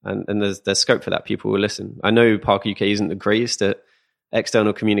 And there's scope for that. People will listen. I know Parkour UK isn't the greatest at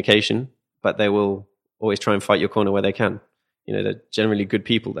external communication, but they will always try and fight your corner where they can. They're generally good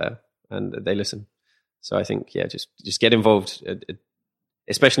people there, and they listen. So I think, just get involved,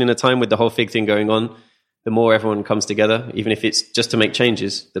 especially in a time with the whole FIG thing going on. The more everyone comes together, even if it's just to make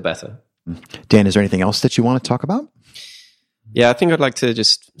changes, the better. Dan, is there anything else that you want to talk about? Yeah, I think I'd like to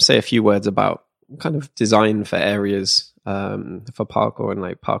just say a few words about kind of design for areas for parkour and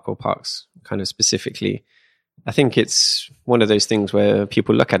like parkour parks, kind of specifically. I think it's one of those things where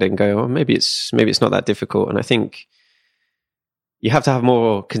people look at it and go, "Oh, maybe it's not that difficult." And I think you have to have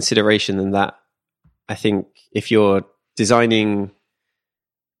more consideration than that. I think if you're designing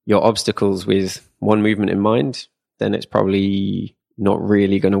your obstacles with one movement in mind, then it's probably not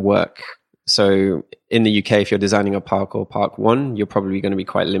really going to work. So in the UK, if you're designing a park or park, one, you're probably going to be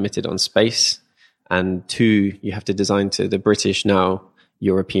quite limited on space. And two, you have to design to the British now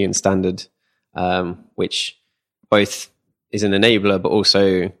European standard, which both is an enabler, but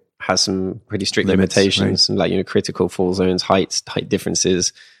also has some pretty strict limitations, right? And like, critical fall zones, height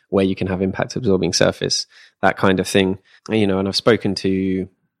differences, where you can have impact absorbing surface, that kind of thing. And I've spoken to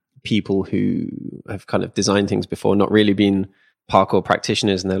people who have kind of designed things before, not really been parkour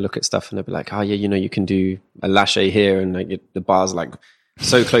practitioners, and they'll look at stuff and they'll be like, oh yeah, you can do a lache here, and like the bar's like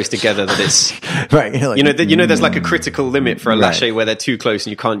so close together that it's right. There's like a critical limit for a lache where they're too close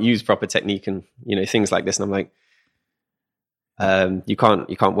and you can't use proper technique, and things like this. And I'm like, you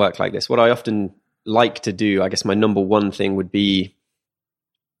can't work like this. What I often like to do, I guess my number one thing would be,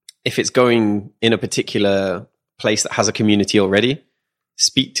 if it's going in a particular place that has a community already,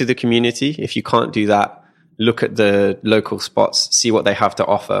 speak to the community. If you can't do that, look at the local spots, see what they have to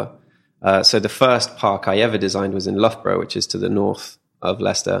offer. So the first park I ever designed was in Loughborough, which is to the north of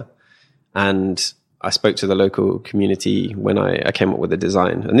Leicester. And I spoke to the local community when I came up with the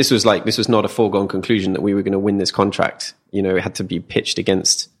design. And this was not a foregone conclusion that we were going to win this contract. It had to be pitched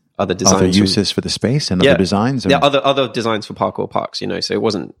against other designs. Other uses for the space and other designs? Yeah, other designs for parkour parks, so it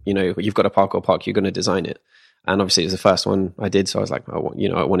wasn't, you've got a parkour park, you're going to design it. And obviously it was the first one I did. So I was like, I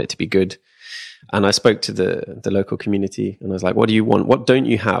want it to be good. And I spoke to the local community and I was like, what do you want? What don't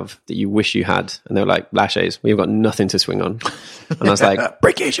you have that you wish you had? And they were like, laches. We've got nothing to swing on. And I was like,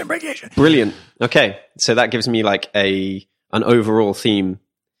 breakation. Brilliant. Okay. So that gives me like an overall theme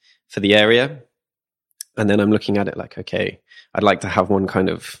for the area. And then I'm looking at it like, okay, I'd like to have one kind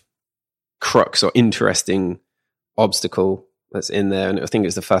of crux or interesting obstacle that's in there. And I think it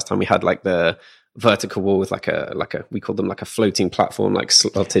was the first time we had like the vertical wall with like a we call them like a floating platform, like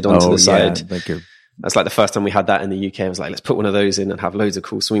slotted onto the side. That's like the first time we had that in the UK. I was like, let's put one of those in and have loads of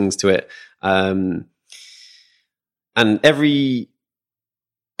cool swings to it. And every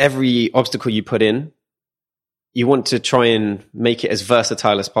obstacle you put in, you want to try and make it as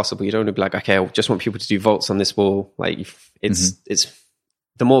versatile as possible. You don't want to be like, okay, I just want people to do vaults on this wall. Like it's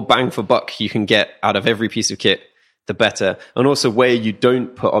the more bang for buck you can get out of every piece of kit, the better. And also where you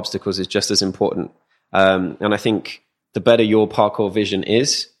don't put obstacles is just as important. And I think the better your parkour vision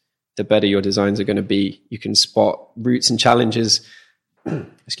is, the better your designs are going to be. You can spot routes and challenges.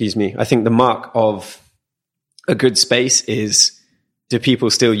 Excuse me. I think the mark of a good space is, do people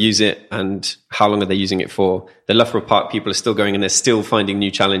still use it and how long are they using it for? The Loughborough Park people are still going and they're still finding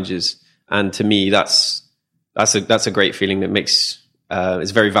new challenges. And to me, that's a great feeling that makes,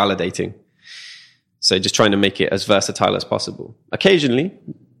 it's very validating. So just trying to make it as versatile as possible. Occasionally,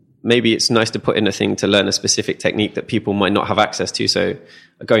 maybe it's nice to put in a thing to learn a specific technique that people might not have access to. So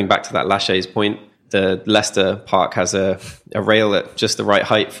going back to that laches point, the Leicester Park has a rail at just the right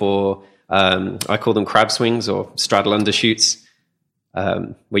height for, I call them crab swings or straddle undershoots,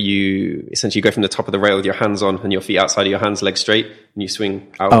 where you essentially go from the top of the rail with your hands on and your feet outside of your hands, legs straight, and you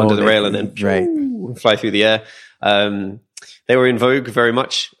swing out under the rail and then fly through the air. They were in vogue very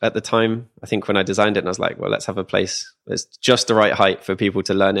much at the time, I think, when I designed it. And I was like, well, let's have a place that's just the right height for people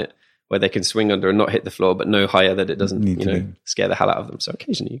to learn it, where they can swing under and not hit the floor, but no higher that it doesn't, scare the hell out of them. So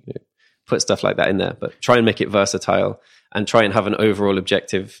occasionally you put stuff like that in there, but try and make it versatile and try and have an overall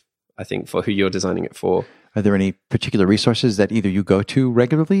objective, I think, for who you're designing it for. Are there any particular resources that either you go to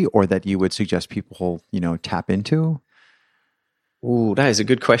regularly or that you would suggest people, tap into? Oh, that is a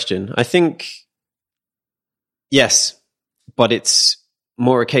good question. I think, yes, but it's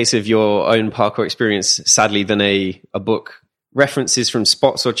more a case of your own parkour experience, sadly, than a book. References from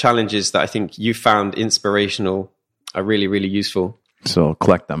spots or challenges that I think you found inspirational are really, really useful. So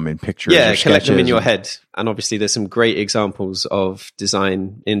collect them in pictures. Yeah, or collect them in your head. And obviously there's some great examples of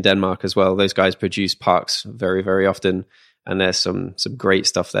design in Denmark as well. Those guys produce parks very, very often. And there's some great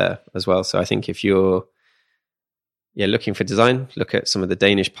stuff there as well. So I think if you're looking for design, look at some of the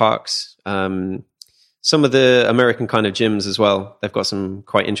Danish parks. Some of the American kind of gyms as well. They've got some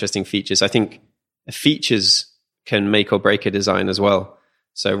quite interesting features. I think features can make or break a design as well.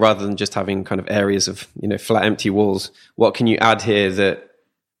 So rather than just having kind of areas of, flat, empty walls, what can you add here that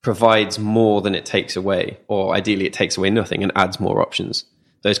provides more than it takes away? Or ideally it takes away nothing and adds more options.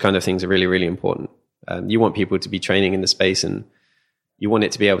 Those kind of things are really, really important. You want people to be training in the space and you want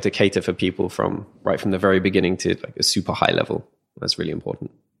it to be able to cater for people from the very beginning to like a super high level. That's really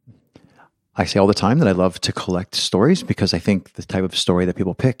important. I say all the time that I love to collect stories because I think the type of story that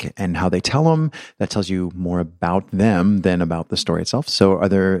people pick and how they tell them, that tells you more about them than about the story itself. So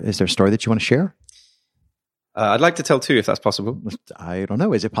is there a story that you want to share? I'd like to tell 2 if that's possible. I don't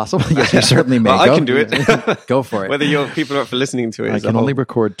know. Is it possible? Yes, you certainly may. Well, I can do it. Go for it. Whether your people are up for listening to it. I can only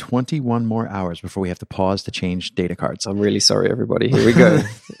record 21 more hours before we have to pause to change data cards. I'm really sorry, everybody. Here we go.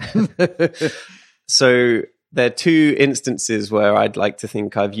 So there are 2 instances where I'd like to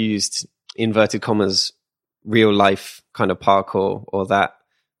think I've used inverted commas real life kind of parkour, or that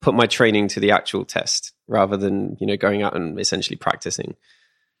put my training to the actual test rather than, going out and essentially practicing.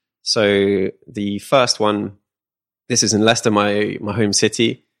 So the first one, this is in Leicester, my home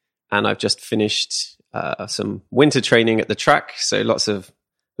city, and I've just finished some winter training at the track. So lots of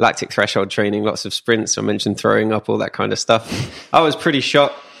lactic threshold training, lots of sprints. I mentioned throwing up, all that kind of stuff. I was pretty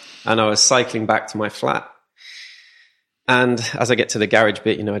shot, and I was cycling back to my flat. And as I get to the garage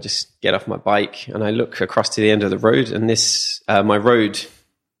bit, I just get off my bike and I look across to the end of the road, and my road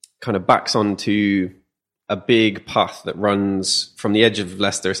kind of backs onto a big path that runs from the edge of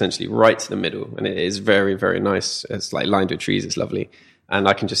Leicester essentially right to the middle. And it is very, very nice. It's like lined with trees. It's lovely. And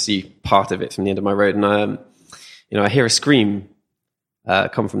I can just see part of it from the end of my road. And, I hear a scream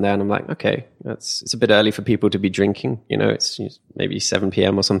come from there. And I'm like, okay, it's a bit early for people to be drinking. It's maybe 7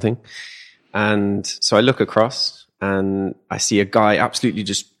 p.m. or something. And so I look across and I see a guy absolutely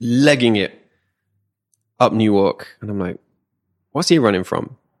just legging it up Newark. And I'm like, what's he running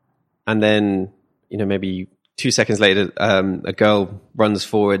from? And then, maybe 2 seconds later, a girl runs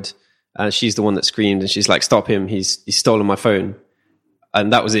forward. She's the one that screamed, and she's like, stop him. He's stolen my phone.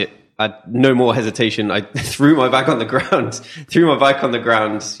 And that was it. No more hesitation. I threw my bike on the ground,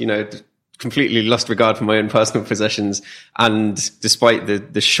 completely lost regard for my own personal possessions. And despite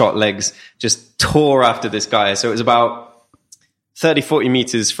the shot legs, just tore after this guy. So it was about 30, 40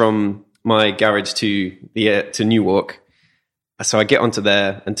 meters from my garage to Newark. So I get onto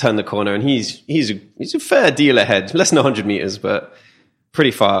there and turn the corner, and he's a fair deal ahead, less than 100 meters, but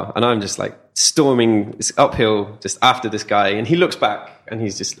pretty far. And I'm just like storming uphill just after this guy. And he looks back and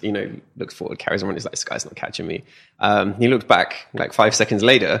he's just, looks forward, carries on. He's like, this guy's not catching me. He looked back like 5 seconds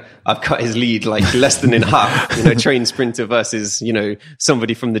later. I've cut his lead like less than in half, trained sprinter versus,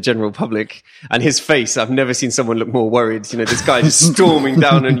 somebody from the general public. And his face, I've never seen someone look more worried. This guy just storming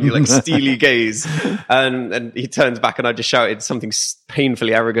down on you like steely gaze. And he turns back and I just shouted something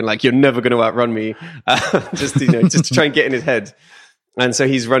painfully arrogant, like, you're never going to outrun me. Just to try and get in his head. And so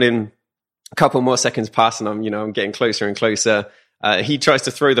he's running a couple more seconds past, and I'm getting closer and closer. He tries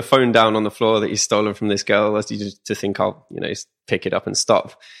to throw the phone down on the floor that he's stolen from this girl, as to think I'll, pick it up and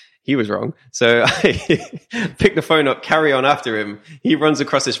stop. He was wrong. So I pick the phone up, carry on after him. He runs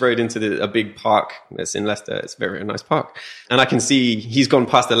across this road into a big park that's in Leicester. It's a very, very nice park. And I can see he's gone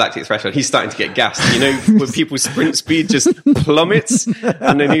past the lactic threshold. He's starting to get gassed. When people's sprint speed just plummets.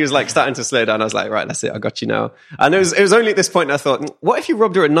 And then he was like starting to slow down. I was like, right, that's it. I got you now. And it was only at this point I thought, what if you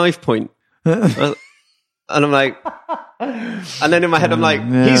robbed her at knife point? And I'm like, and then in my head, I'm like,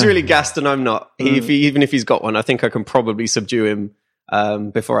 he's really gassed and I'm not. Even if he's got one, I think I can probably subdue him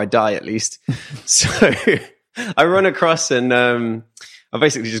before I die, at least. So I run across and I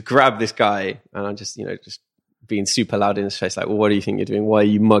basically just grab this guy, and I'm just being super loud in his face, like, well, what do you think you're doing? Why are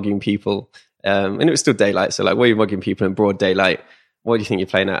you mugging people? And it was still daylight. So like, why are you mugging people in broad daylight? What do you think you're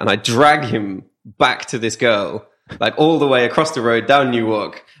playing at? And I drag him back to this girl, like all the way across the road down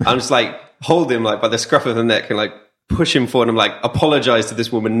Newark. I'm just like, hold him like by the scruff of the neck and like push him forward. I'm like, apologize to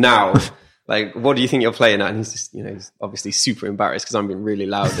this woman now. Like, what do you think you're playing at? And he's just, he's obviously super embarrassed because I'm being really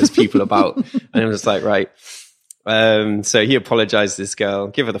loud. There's people about. And I'm just like, right. So he apologized to this girl,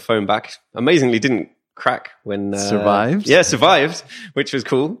 give her the phone back. Amazingly didn't crack when... survived? Yeah, survived, which was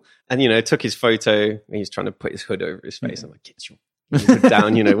cool. And, took his photo. He was trying to put his hood over his face. I'm like, get your hood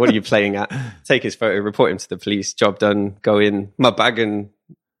down. What are you playing at? Take his photo, report him to the police. Job done. Go in. My bag and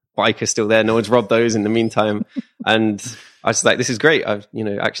bike are still there. No one's robbed those in the meantime. And I was like, this is great. I've,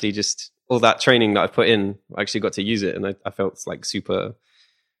 actually just... all that training that I put in, I actually got to use it. And I felt like super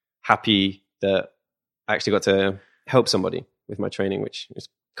happy that I actually got to help somebody with my training, which is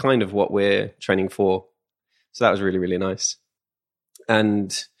kind of what we're training for. So that was really, really nice.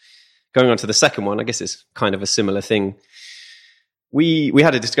 And going on to the second one, I guess it's kind of a similar thing. We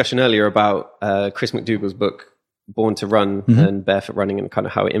had a discussion earlier about Chris McDougall's book, Born to Run, and barefoot running, and kind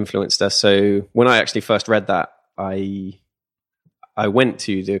of how it influenced us. So when I actually first read that, I went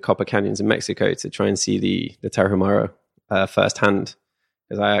to the Copper Canyons in Mexico to try and see the Tarahumara firsthand,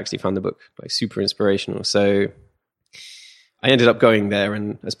 because I actually found the book like super inspirational. So I ended up going there,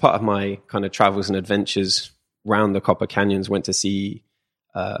 and as part of my kind of travels and adventures around the Copper Canyons, went to see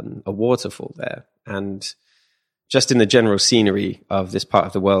a waterfall there. And just in the general scenery of this part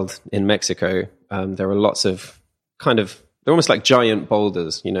of the world in Mexico, there are lots of they're almost like giant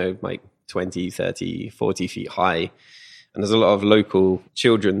boulders, like 20, 30, 40 feet high. And there's a lot of local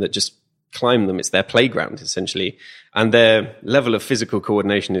children that just climb them. It's their playground, essentially. And their level of physical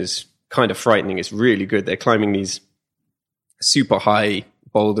coordination is kind of frightening. It's really good. They're climbing these super high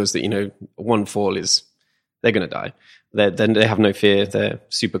boulders that, one fall they're going to die. They have no fear. They're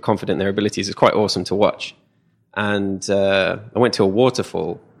super confident in their abilities. It's quite awesome to watch. And I went to a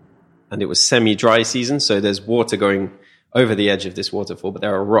waterfall, and it was semi-dry season. So there's water going over the edge of this waterfall, but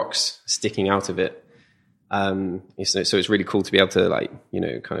there are rocks sticking out of it. So it's really cool to be able to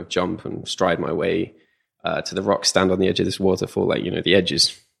kind of jump and stride my way to the rocks, stand on the edge of this waterfall.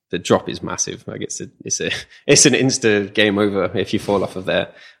 The drop is massive. It's an insta game over if you fall off of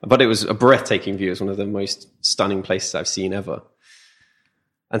there. But it was a breathtaking view. It's one of the most stunning places I've seen ever.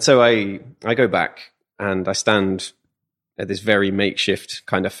 And so I go back and I stand at this very makeshift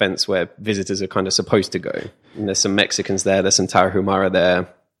kind of fence where visitors are kind of supposed to go. And there's some Mexicans there. There's some Tarahumara there.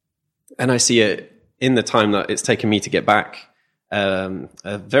 And I see it in the time that it's taken me to get back.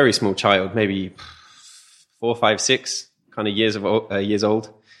 A very small child, maybe 4, 5, 6 kind of years old,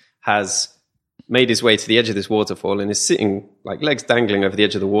 has made his way to the edge of this waterfall and is sitting legs dangling over the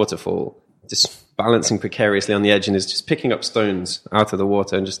edge of the waterfall, just balancing precariously on the edge, and is just picking up stones out of the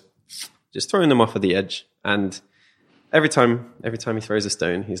water and just throwing them off of the edge. And every time he throws a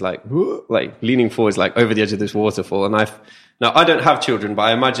stone, he's leaning forwards, over the edge of this waterfall. And now I don't have children, but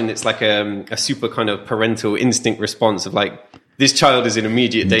I imagine it's a super kind of parental instinct response of this child is in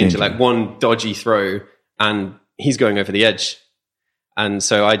immediate danger, one dodgy throw and he's going over the edge. And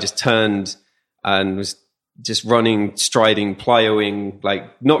so I just turned and was just running, striding, plyoing,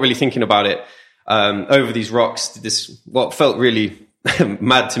 not really thinking about it, over these rocks. What felt really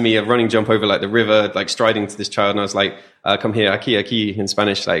mad to me, a running jump over the river, striding to this child. And I was come here, aquí in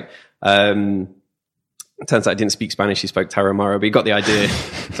Spanish. Turns out I didn't speak Spanish. He spoke Tarahumara, but he got the idea.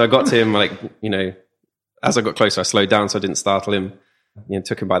 So I got to him, as I got closer, I slowed down so I didn't startle him.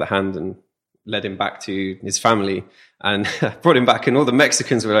 Took him by the hand and led him back to his family, and brought him back. And all the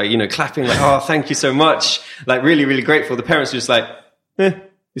Mexicans were clapping, oh, thank you so much. Really, really grateful. The parents were just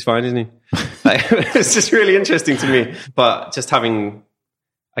he's fine, isn't he? It's just really interesting to me. But just having,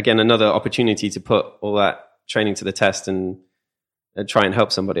 again, another opportunity to put all that training to the test and try and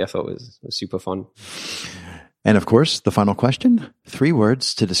help somebody, I thought was super fun. And of course, the final question, 3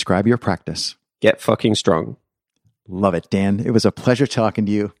 words to describe your practice. Get fucking strong. Love it, Dan. It was a pleasure talking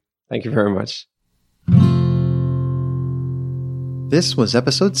to you. Thank you very much. This was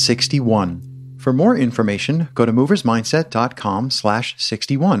episode 61. For more information, go to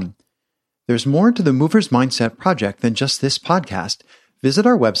moversmindset.com/61. There's more to the Movers Mindset project than just this podcast. Visit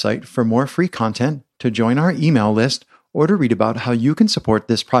our website for more free content, to join our email list, or to read about how you can support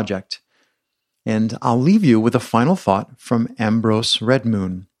this project. And I'll leave you with a final thought from Ambrose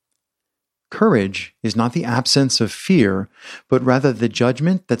Redmoon. Courage is not the absence of fear, but rather the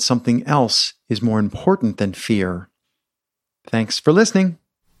judgment that something else is more important than fear. Thanks for listening.